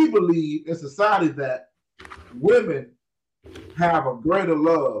 we believe in society that women have a greater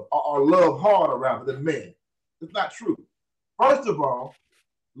love or love harder rather than men. It's not true. First of all,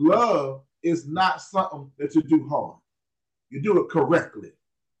 love is not something that you do hard. You do it correctly,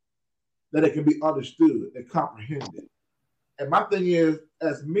 that it can be understood and comprehended. And my thing is,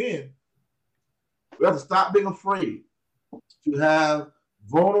 as men, we have to stop being afraid to have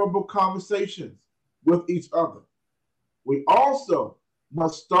vulnerable conversations with each other. We also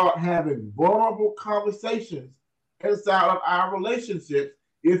must start having vulnerable conversations inside of our relationships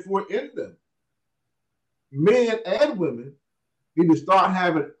if we're in them. Men and women need to start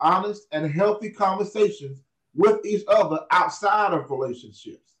having honest and healthy conversations with each other outside of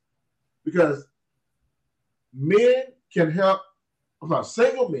relationships. Because men can help,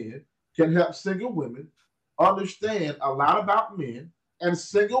 single men can help single women understand a lot about men, and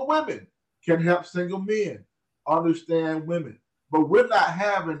single women can help single men understand women. But we're not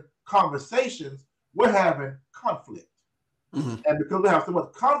having conversations, we're having conflict. Mm-hmm. And because we have so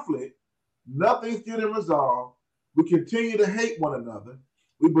much conflict, nothing's getting resolved. We continue to hate one another.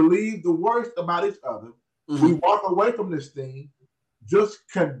 We believe the worst about each other. Mm-hmm. We walk away from this thing just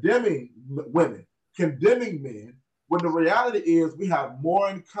condemning women, condemning men, when the reality is we have more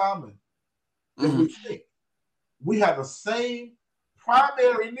in common than we think. We have the same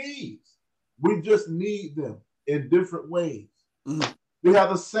primary needs. We just need them in different ways. Mm-hmm. We have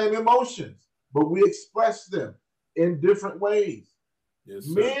the same emotions, but we express them in different ways. Yes,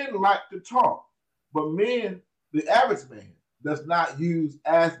 men like to talk, but men, the average man, does not use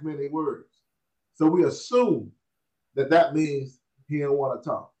as many words. So we assume that means he don't want to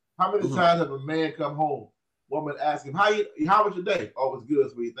talk. How many times have a man come home, woman asks him, how was your day? Oh, it was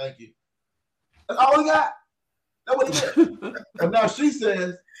good, sweetie, thank you. That's all he got. That's what he did. And now she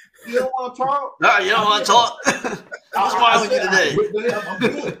says, you don't want to talk? No, you don't want to talk. What's wrong with you today? I'm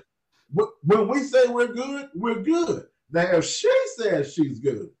good. When we say we're good, we're good. Now, if she says she's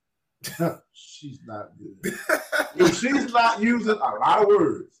good, she's not good. If she's not using a lot of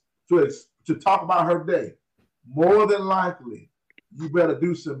words to talk about her day, more than likely, you better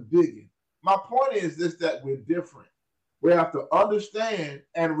do some digging. My point is this, that we're different. We have to understand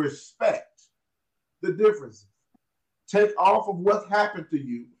and respect the differences. Take off of what's happened to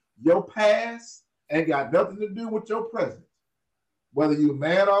you. Your past ain't got nothing to do with your present, whether you're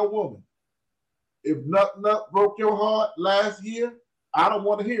man or woman. If nothing broke your heart last year, I don't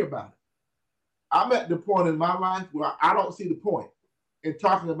want to hear about it. I'm at the point in my life where I don't see the point in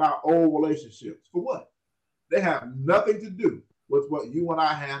talking about old relationships. For what? They have nothing to do with what you and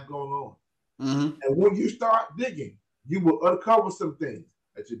I have going on. Mm-hmm. And when you start digging, you will uncover some things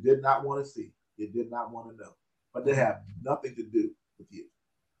that you did not want to see, you did not want to know, but they have nothing to do with you.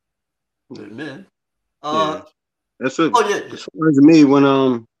 Amen. Yeah. That's what. Oh, yeah. As far as me,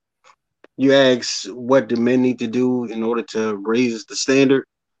 when you ask what do men need to do in order to raise the standard,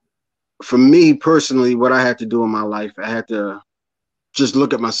 for me personally, what I had to do in my life, I had to just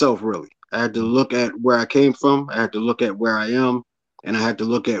look at myself. Really, I had to look at where I came from. I had to look at where I am, and I had to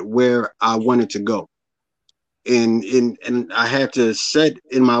look at where I wanted to go. And I had to set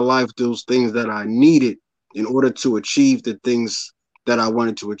in my life those things that I needed in order to achieve the things that I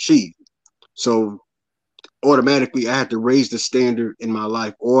wanted to achieve. So automatically I had to raise the standard in my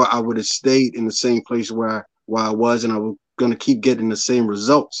life, or I would have stayed in the same place where I was, and I was going to keep getting the same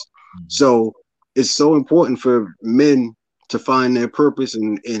results. So it's so important for men to find their purpose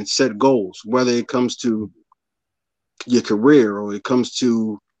and set goals, whether it comes to your career, or it comes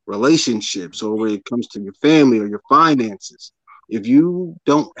to relationships, or when it comes to your family or your finances. If you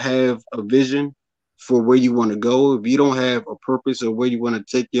don't have a vision for where you want to go, if you don't have a purpose or where you want to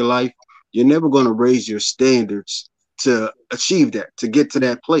take your life, you're never going to raise your standards to achieve that, to get to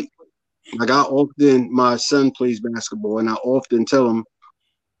that place. Like my son plays basketball, and I often tell him,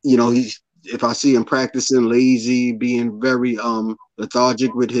 if I see him practicing lazy, being very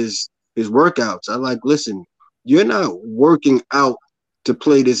lethargic with his workouts, I like, listen, you're not working out to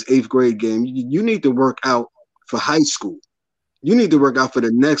play this 8th grade game. You need to work out for high school. You need to work out for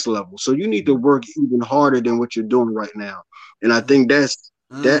the next level. So you need to work even harder than what you're doing right now. And I think that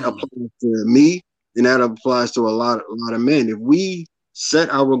applies to me, and that applies to a lot of men. If we set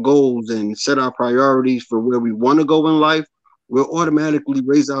our goals and set our priorities for where we want to go in life, we'll automatically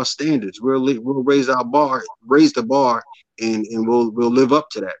raise our standards. We'll raise the bar, and we'll live up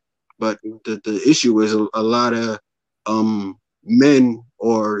to that. But the issue is a lot of men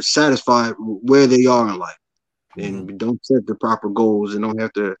are satisfied where they are in life, and don't set the proper goals, and don't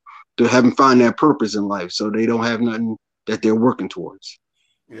have to haven't find that purpose in life, so they don't have nothing that they're working towards.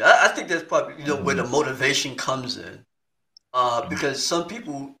 Yeah, I think that's probably where the motivation comes in, because some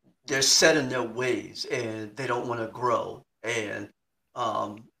people, they're set in their ways and they don't want to grow, and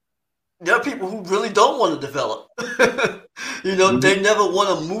there are people who really don't want to develop. They never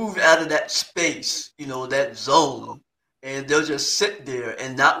want to move out of that space, that zone, and they'll just sit there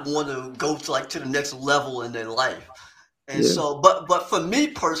and not want to go to the next level in their life. And so, but for me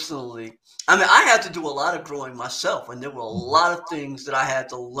personally, I mean, I had to do a lot of growing myself, and there were a lot of things that I had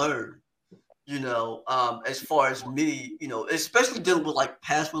to learn, as far as me, especially dealing with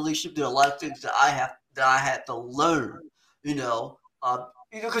past relationships. There are a lot of things that I had to learn,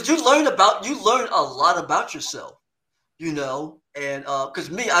 because you learn a lot about yourself, and because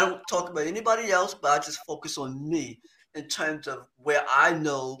me, I don't talk about anybody else, but I just focus on me in terms of where I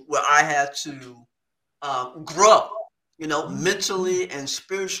know where I had to grow, mentally and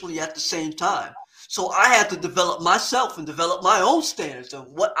spiritually at the same time. So I had to develop myself and develop my own standards of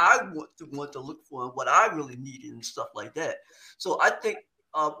what I want to look for and what I really needed and stuff like that. So I think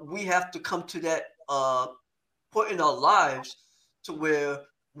we have to come to that point in our lives to where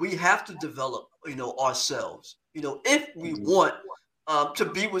we have to develop, ourselves, if we want to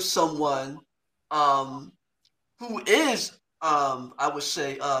be with someone who is, I would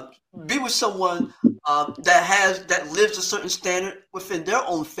say, be with someone that lives a certain standard within their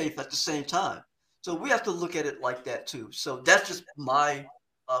own faith at the same time. So we have to look at it like that too. So that's just my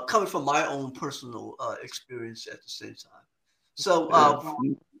coming from my own personal experience at the same time. So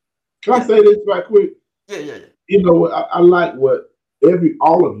can I say this right quick? Yeah. I like what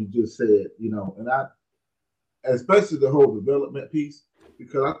all of you just said, and I, especially the whole development piece,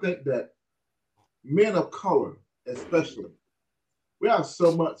 because I think that men of color, especially, we have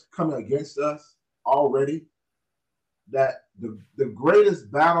so much coming against us already that the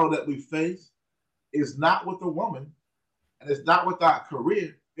greatest battle that we face is not with a woman, and it's not with our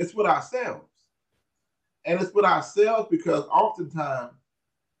career, it's with ourselves. And it's with ourselves because oftentimes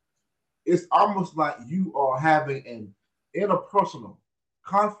it's almost like you are having an interpersonal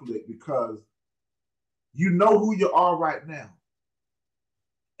conflict because you know who you are right now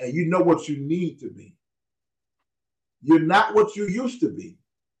and you know what you need to be. You're not what you used to be.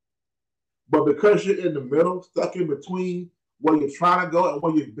 But because you're in the middle, stuck in between where you're trying to go and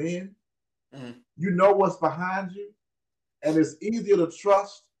where you've been, you know what's behind you. And it's easier to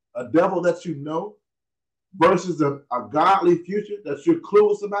trust a devil that you know versus a godly future that you're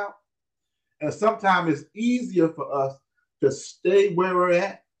clueless about. And sometimes it's easier for us to stay where we're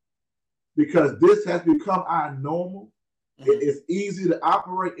at because this has become our normal. It's easy to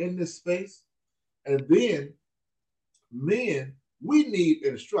operate in this space. And then, men, we need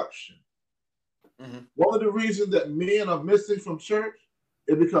instruction. One of the reasons that men are missing from church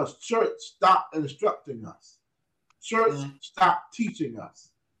is because church stopped instructing us. Church stopped teaching us.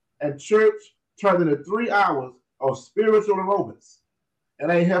 And church turned into 3 hours of spiritual aerobics.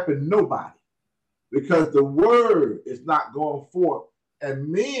 And ain't helping nobody because the word is not going forth. And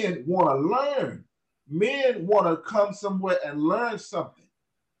men want to learn. Men want to come somewhere and learn something.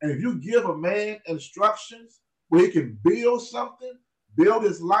 And if you give a man instructions where he can build something, build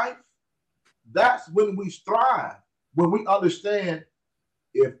his life, that's when we strive. When we understand,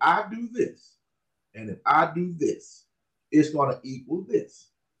 if I do this, and if I do this, it's going to equal this.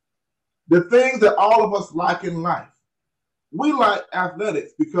 The things that all of us like in life. We like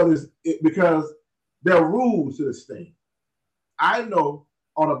athletics because there are rules to this thing. I know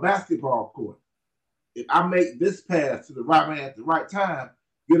on a basketball court, if I make this pass to the right man at the right time,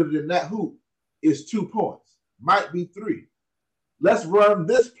 get it in that hoop, it's 2 points. Might be 3. Let's run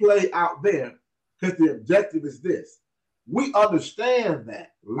this play out there because the objective is this. We understand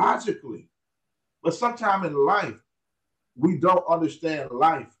that logically, but sometimes in life, we don't understand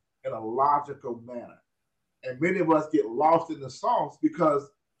life in a logical manner. And many of us get lost in the sauce because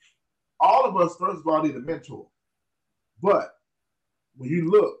all of us, first of all, need a mentor. But when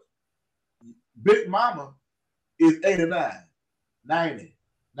you look, Big Mama is 89, 90,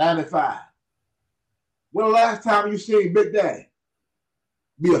 95. When the last time you seen Big Daddy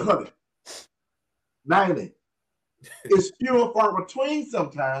be 100, 90? It's few and far between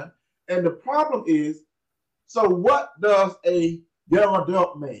sometimes. And the problem is, so what does a young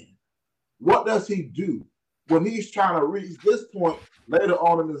adult man, what does he do when he's trying to reach this point later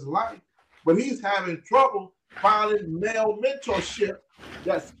on in his life? But he's having trouble finding male mentorship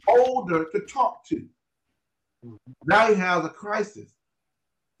that's older to talk to. Now he has a crisis.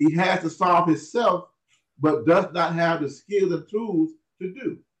 He has to solve himself, but does not have the skills and tools to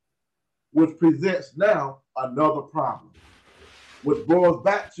do, which presents now another problem, which boils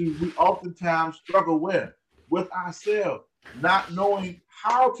back to we oftentimes struggle with ourselves, not knowing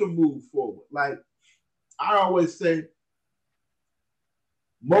how to move forward. Like I always say,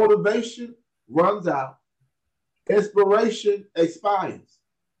 motivation runs out, inspiration expires.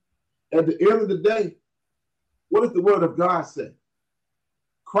 At the end of the day, what does the word of God say?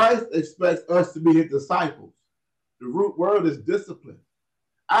 Christ expects us to be his disciples. The root word is discipline.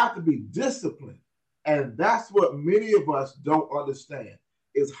 I have to be disciplined. And that's what many of us don't understand,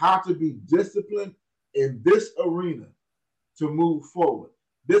 is how to be disciplined in this arena to move forward.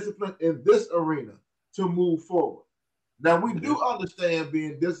 Discipline in this arena to move forward. Now, we do understand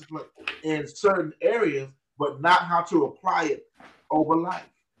being disciplined in certain areas, but not how to apply it over life.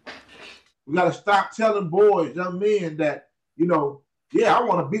 We got to stop telling boys, young men that, yeah, I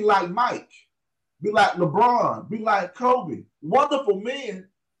want to be like Mike, be like LeBron, be like Kobe. Wonderful men.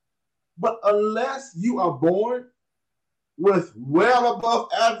 But unless you are born with well above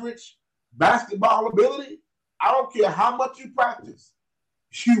average basketball ability, I don't care how much you practice,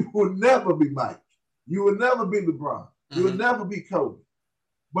 you will never be Mike. You will never be LeBron. You will never be Kobe.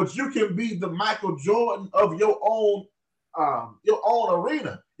 But you can be the Michael Jordan of your own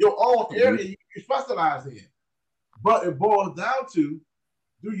arena, your own area you specialize in. But it boils down to,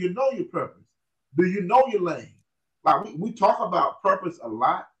 do you know your purpose? Do you know your lane? Like we talk about purpose a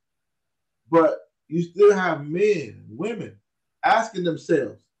lot, but you still have men, women asking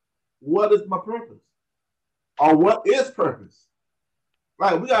themselves, what is my purpose? Or what is purpose?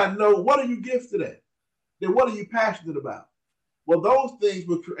 Like we gotta know, what are you gifted at? Then what are you passionate about? Well, those things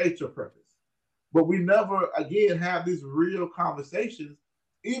will create your purpose. But we never, again, have these real conversations,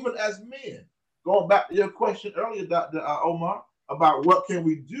 even as men. Going back to your question earlier, Dr. Omar, about what can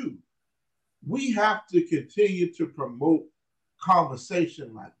we do? We have to continue to promote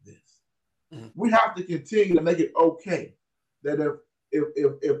conversation like this. We have to continue to make it okay that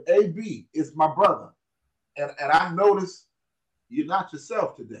if AB is my brother, and I notice you're not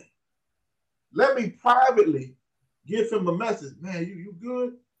yourself today, let me privately give him a message. Man, you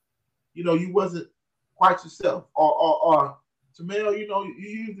good? You wasn't quite yourself. Or Tamel, you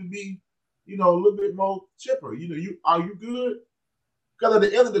used to be, a little bit more chipper. Are you good? Because at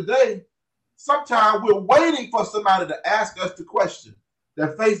the end of the day, sometimes we're waiting for somebody to ask us the question,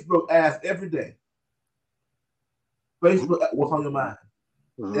 that Facebook asks every day. Facebook, what's on your mind?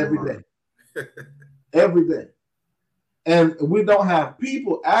 Every day. Every day. And we don't have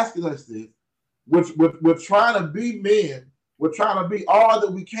people asking us this. We're trying to be men. We're trying to be all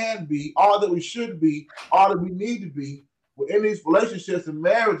that we can be, all that we should be, all that we need to be. We're in these relationships and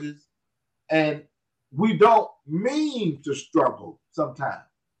marriages, and we don't mean to struggle sometimes.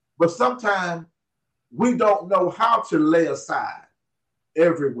 But sometimes we don't know how to lay aside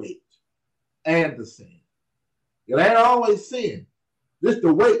every weight and the sin. It ain't always sin. This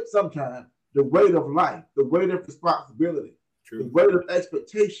the weight sometimes, the weight of life, the weight of responsibility, the weight of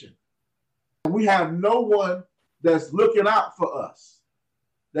expectation. And we have no one that's looking out for us,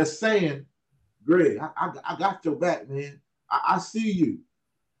 that's saying, Greg, I got your back, man. I see you,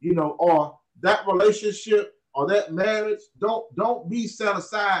 or that relationship or that marriage, don't be set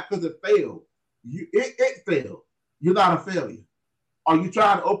aside because it failed. It failed. You're not a failure. Or you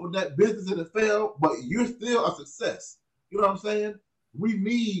trying to open that business and it failed, but you're still a success. You know what I'm saying? We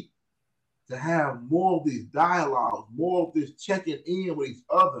need to have more of these dialogues, more of this checking in with each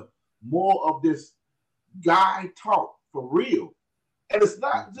other, more of this guy talk for real. And it's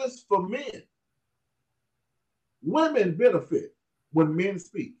not just for men. Women benefit when men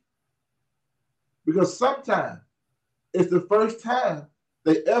speak. Because sometimes it's the first time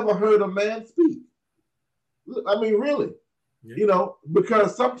they ever heard a man speak. I mean, really. Yeah.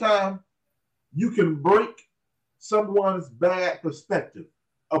 Because sometimes you can break someone's bad perspective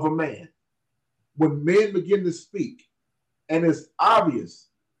of a man when men begin to speak, and it's obvious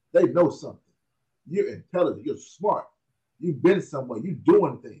they know something. You're intelligent, you're smart, you've been somewhere, you're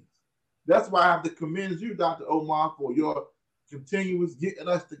doing things. That's why I have to commend you, Dr. Omar, for your continuous getting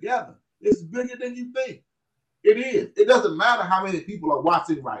us together. It's bigger than you think. It is. It doesn't matter how many people are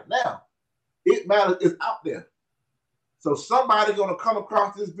watching right now. It matters, it's out there. So somebody's going to come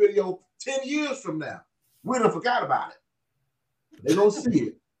across this video 10 years from now. We don't forgot about it. They're going to see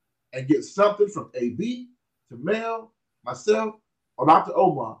it and get something from AB to Mel, myself, or Dr.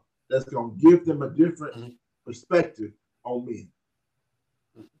 Omar that's going to give them a different perspective on me.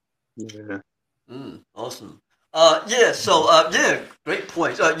 Yeah. Awesome. Great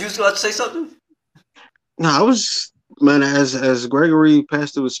point. You was going to say something? No, I was, man, as Gregory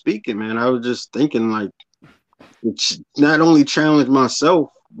Pastor was speaking, man, I was just thinking, like, not only challenge myself,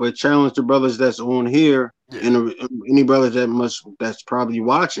 but challenge the brothers that's on here and any brothers that's probably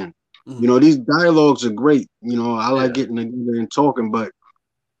watching. Mm-hmm. These dialogues are great. I like getting together and talking, but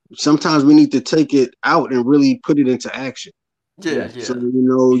sometimes we need to take it out and really put it into action. Yeah. So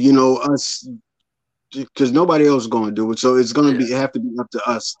us, because nobody else is going to do it. So it's going to have to be up to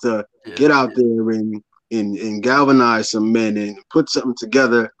us to get out there and galvanize some men and put something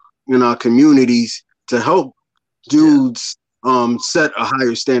together in our communities to help dudes set a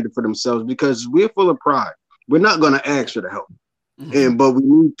higher standard for themselves, because we're full of pride. We're not going to ask for the help. Mm-hmm. But we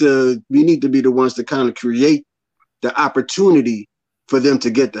need to be the ones to kind of create the opportunity for them to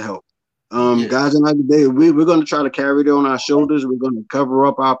get the help. Guys, in the day, we're going to try to carry it on our shoulders. We're going to cover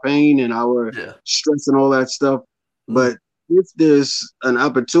up our pain and our stress and all that stuff. Mm-hmm. But if there's an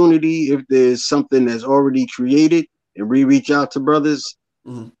opportunity, if there's something that's already created and we reach out to brothers,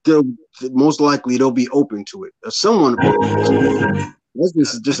 they'll most likely they'll be open to it. Or someone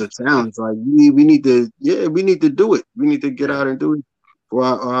that's just a challenge. Like we need to do it. We need to get out and do it for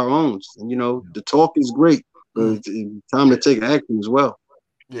our own. And the talk is great, but it's time to take action as well.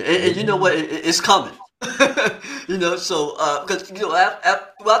 Yeah, and you know what? It's coming. So because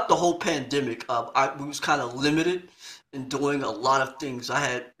throughout the whole pandemic, we was kind of limited in doing a lot of things. I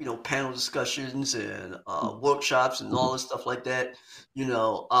had panel discussions and workshops and all this stuff like that.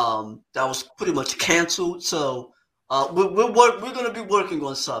 That was pretty much canceled. So we're going to be working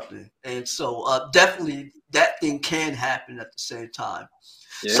on something, and so definitely that thing can happen at the same time.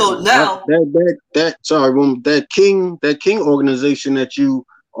 Yeah. So now that King organization that you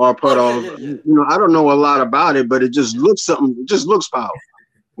are part of. I don't know a lot about it, but it just looks powerful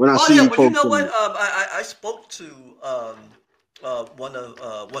when I see you. Well, you know what? I spoke to one of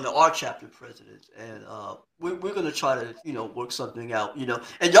our chapter presidents, and we're going to try to work something out.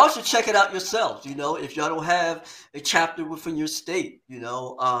 And y'all should check it out yourselves. If y'all don't have a chapter within your state,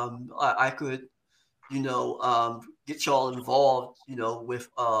 I could get y'all involved, with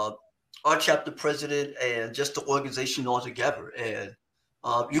our chapter president and just the organization altogether, and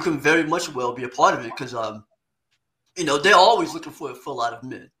you can very much well be a part of it, because they're always looking for a lot of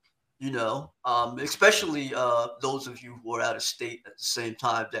men, especially those of you who are out of state at the same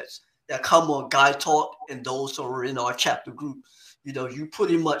time that come on Guy Talk, and those who are in our chapter group, you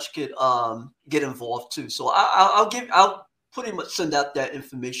pretty much get involved too. So I'll pretty much send out that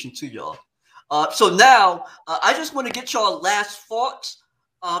information to y'all. So now I just want to get y'all last thoughts,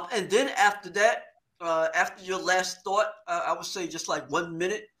 and then after that, after your last thought, I would say just like 1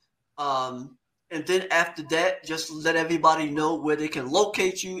 minute, and then after that, just let everybody know where they can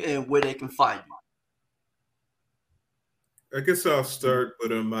locate you and where they can find you. I guess I'll start,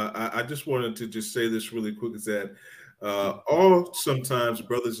 but I just wanted to just say this really quick, is that sometimes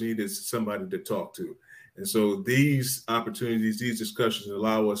brothers need is somebody to talk to. And so these opportunities, these discussions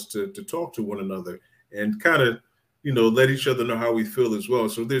allow us to talk to one another and kind of, let each other know how we feel as well.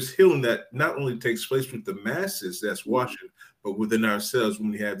 So there's healing that not only takes place with the masses that's watching, but within ourselves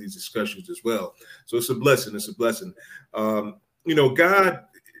when we have these discussions as well. So it's a blessing. It's a blessing. God,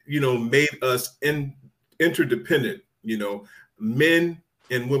 made us interdependent. Men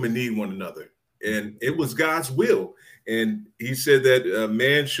and women need one another. And it was God's will. And he said that a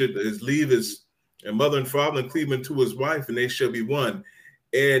man should leave his mother and father and cleave unto his wife, and they shall be one.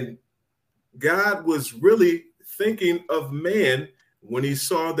 And God was really thinking of man when he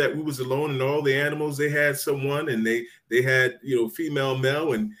saw that we was alone, and all the animals, they had someone, and they had, female,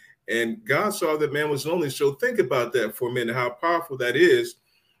 male, and God saw that man was lonely. So think about that for a minute, how powerful that is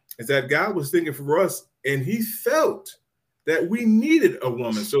that God was thinking for us, and he felt that we needed a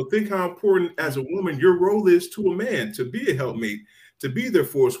woman. So think how important as a woman your role is to a man, to be a helpmate, to be there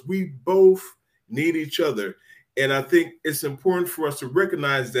for us. We both need each other. And I think it's important for us to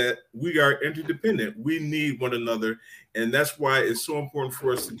recognize that we are interdependent. We need one another. And that's why it's so important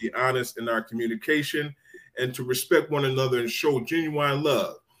for us to be honest in our communication and to respect one another and show genuine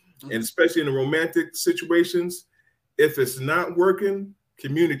love. And especially in the romantic situations, if it's not working,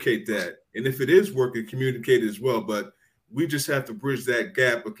 communicate that. And if it is working, communicate as well. But we just have to bridge that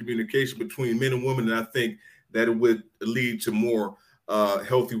gap of communication between men and women. And I think that it would lead to more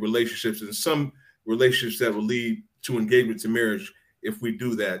healthy relationships, and some relationships that will lead to engagement to marriage if we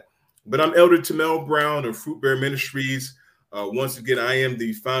do that. But I'm Elder Tamel Brown of Fruit Bear Ministries. Once again, I am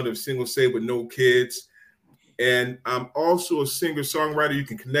the founder of Single Saved with No Kids. And I'm also a singer-songwriter. You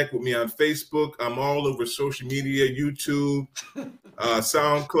can connect with me on Facebook. I'm all over social media, YouTube,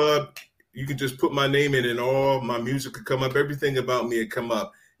 SoundCloud. You can just put my name in and all my music could come up. Everything about me would come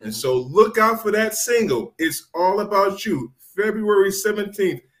up. And so look out for that single. It's All About You, February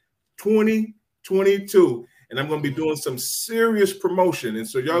 17th, 2022. And I'm going to be doing some serious promotion. And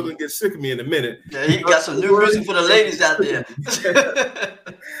so y'all going to get sick of me in a minute. Yeah, he got some new music for the ladies out there.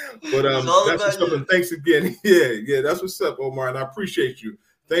 But that's what's up. And thanks again. Yeah, that's what's up, Omar. And I appreciate you.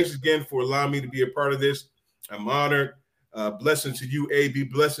 Thanks again for allowing me to be a part of this. I'm honored. Blessing to you, AB.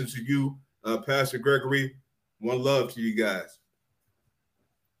 Blessing to you, Pastor Gregory. One love to you guys.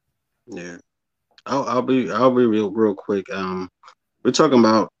 Yeah, I'll be real quick. We're talking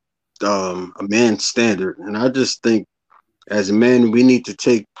about a man's standard, and I just think as men we need to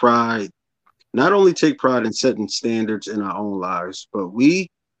take pride, not only take pride in setting standards in our own lives, but we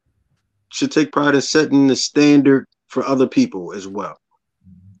should take pride in setting the standard for other people as well.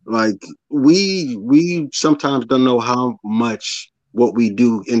 Like we sometimes don't know how much what we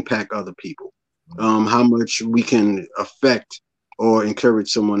do impact other people, how much we can affect or encourage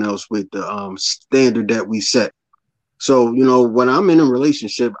someone else with the standard that we set. So, when I'm in a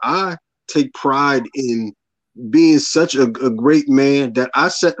relationship, I take pride in being such a great man that I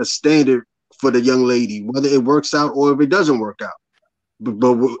set a standard for the young lady, whether it works out or if it doesn't work out.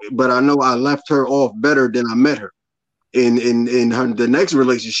 But I know I left her off better than I met her. In the next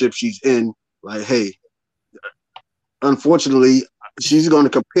relationship she's in, like, hey, unfortunately, she's going to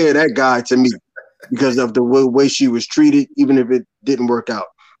compare that guy to me because of the way she was treated, even if it didn't work out.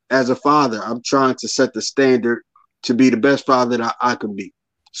 As a father, I'm trying to set the standard to be the best father that I could be.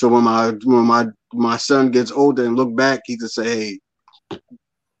 So when my son gets older and look back, he can say, hey,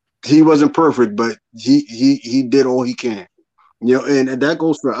 he wasn't perfect, but he did all he can. And that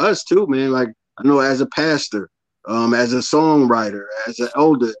goes for us too, man. Like, I know as a pastor, as a songwriter, as an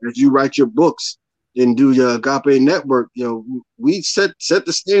elder, as you write your books and do your Agape Network, we set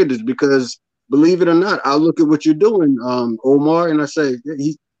the standards because, believe it or not, I look at what you're doing, Omar, and I say,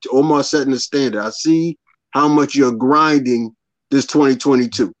 Omar setting the standard. I see how much you're grinding this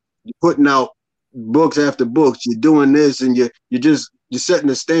 2022. You're putting out books after books. You're doing this, and you're setting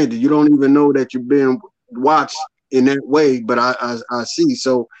the standard. You don't even know that you're being watched in that way, but I see.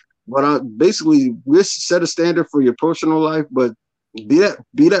 So, basically, we set a standard for your personal life, but be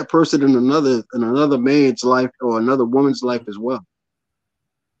that person in another man's life or another woman's life as well.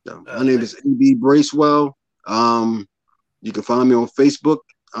 So, my name is AB Bracewell. You can find me on Facebook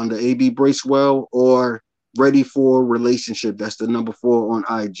under AB Bracewell or Ready for Relationship. That's the number 4 on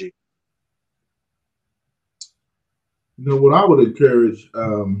IG. What I would encourage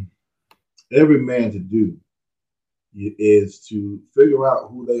every man to do is to figure out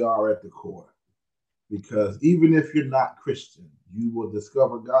who they are at the core. Because even if you're not Christian, you will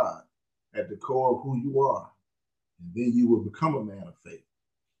discover God at the core of who you are. And then you will become a man of faith.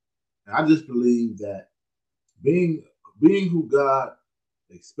 And I just believe that being who God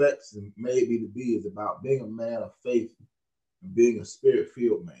expects and made me to be is about being a man of faith and being a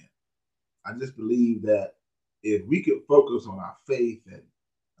spirit-filled man. I just believe that if we could focus on our faith and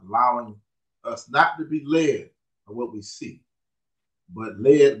allowing us not to be led by what we see, but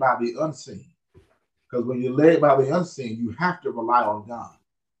led by the unseen. Because when you're led by the unseen, you have to rely on God.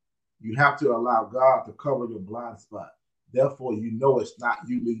 You have to allow God to cover your blind spot. Therefore, you know it's not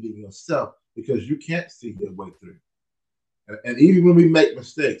you leading yourself because you can't see your way through. And even when we make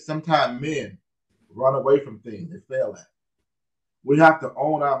mistakes, sometimes men run away from things they fail at. We have to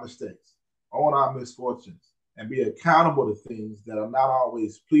own our mistakes, own our misfortunes, and be accountable to things that are not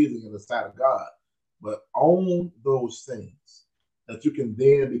always pleasing in the sight of God. But own those things that you can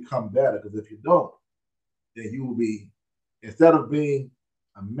then become better. Because if you don't, then you will be, instead of being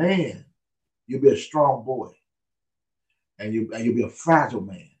a man, you'll be a strong boy. And you'll be a fragile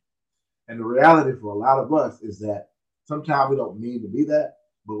man. And the reality for a lot of us is that sometimes we don't mean to be that,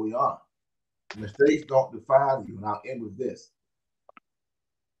 but we are. Mistakes don't define you. And I'll end with this.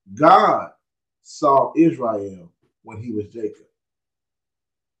 God saw Israel when he was Jacob.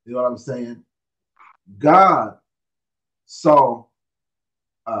 You know what I'm saying? God saw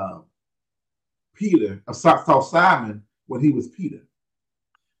saw Simon when he was Peter.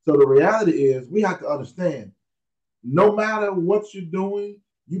 So the reality is we have to understand, no matter what you're doing,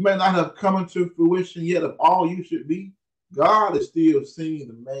 you may not have come into fruition yet of all you should be. God is still seeing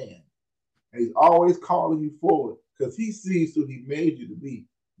the man. And he's always calling you forward because he sees who he made you to be,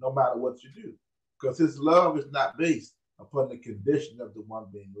 no matter what you do. Because his love is not based upon the condition of the one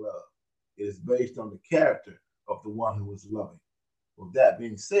being loved. It is based on the character of the one who is loving. With that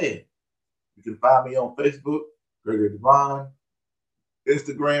being said, you can find me on Facebook, Gregory Divine,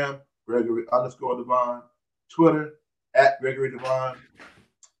 Instagram, Gregory_Divine, Twitter, @Gregory Divine.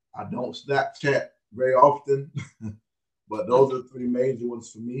 I don't Snapchat very often, but those are the three major ones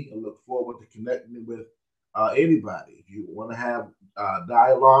for me. I look forward to connecting with anybody. If you want to have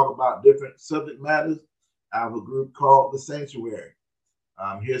dialogue about different subject matters, I have a group called The Sanctuary.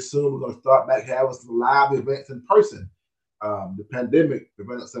 Here soon, we're going to start back having some live events in person. The pandemic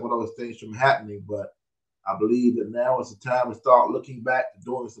prevented some of those things from happening, but I believe that now is the time to start looking back to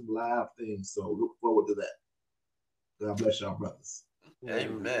doing some live things. So look forward to that. God bless y'all, brothers.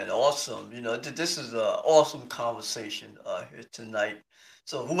 Amen. Awesome. This is an awesome conversation here tonight.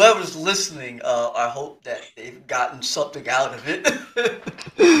 So whoever's listening, I hope that they've gotten something out of it.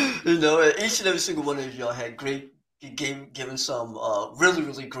 Each and every single one of y'all had given some really,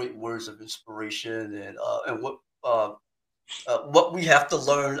 really great words of inspiration and what we have to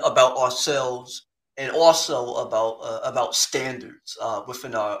learn about ourselves and also about standards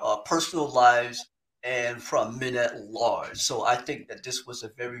within our personal lives and from men at large. So I think that this was a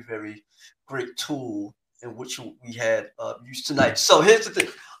very, very great tool in which we had used tonight. So here's the thing.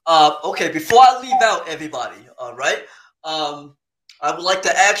 Okay, before I leave out everybody, all right, I would like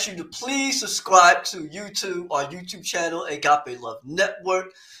to ask you to please subscribe to our YouTube channel, Agape Love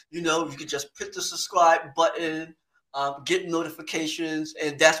Network. You can just hit the subscribe button, get notifications,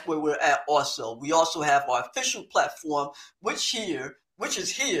 and that's where we're at also. We also have our official platform, which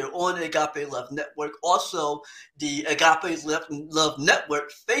is here on Agape Love Network. Also, the Agape Love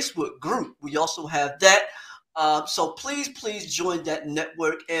Network Facebook group. We also have that. So please join that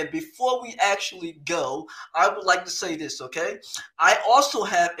network. And before we actually go, I would like to say this, okay? I also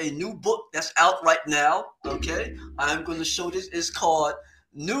have a new book that's out right now, okay? I'm going to show this. It's called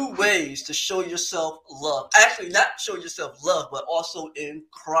New Ways to Show Yourself Love. Actually, not show yourself love, but also in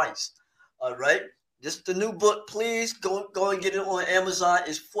Christ, all right? This is the new book. Please go and get it on Amazon.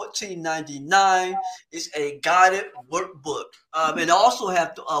 It's $14.99. It's a guided workbook. And I also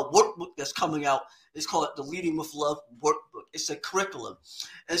have a workbook that's coming out. It's called the Leading with Love Workbook. It's a curriculum.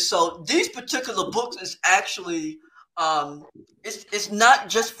 And so these particular books is actually, it's not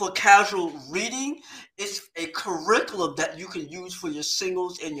just for casual reading. It's a curriculum that you can use for your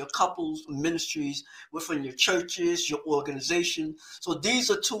singles and your couples ministries within your churches, your organization. So these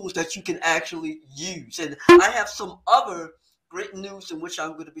are tools that you can actually use. And I have some other great news in which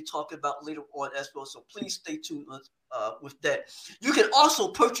I'm going to be talking about later on as well. So please stay tuned with that. You can also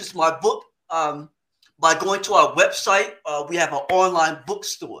purchase my book by going to our website. We have an online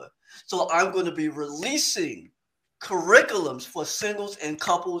bookstore. So I'm going to be releasing curriculums for singles and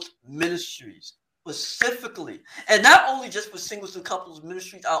couples ministries. specifically, and not only just for singles and couples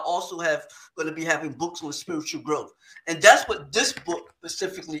ministries, I also going to be having books on spiritual growth, and that's what this book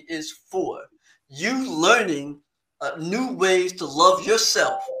specifically is for. You learning new ways to love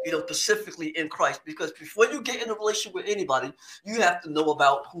yourself, specifically in Christ. Because before you get in a relationship with anybody, you have to know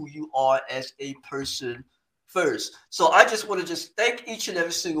about who you are as a person first. So I just want to just thank each and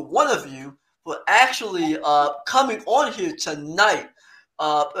every single one of you for actually coming on here tonight.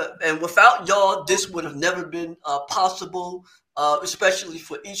 And without y'all, this would have never been possible, especially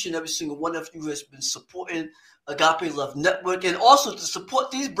for each and every single one of you who has been supporting Agape Love Network, and also to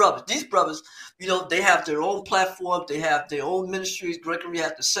support these brothers. These brothers, they have their own platform. They have their own ministries. Gregory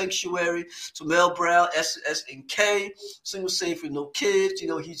has the Sanctuary. Termel Brown, SSNK, Single Saved with No Kids.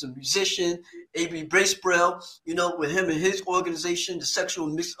 He's a musician. A.B. Bracebell, with him and his organization, the Sexual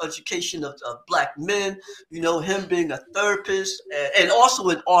Miseducation of Black Men, him being a therapist and also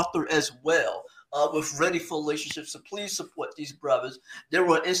an author as well. With Ready for Relationships. So please support these brothers. They're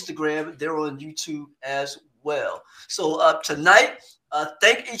on Instagram. They're on YouTube as well. So tonight,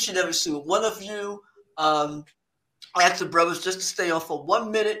 thank each and every single one of you. I ask the brothers just to stay on for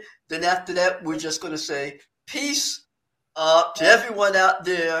 1 minute. Then after that, we're just going to say peace to everyone out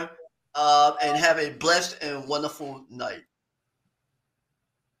there, and have a blessed and wonderful night.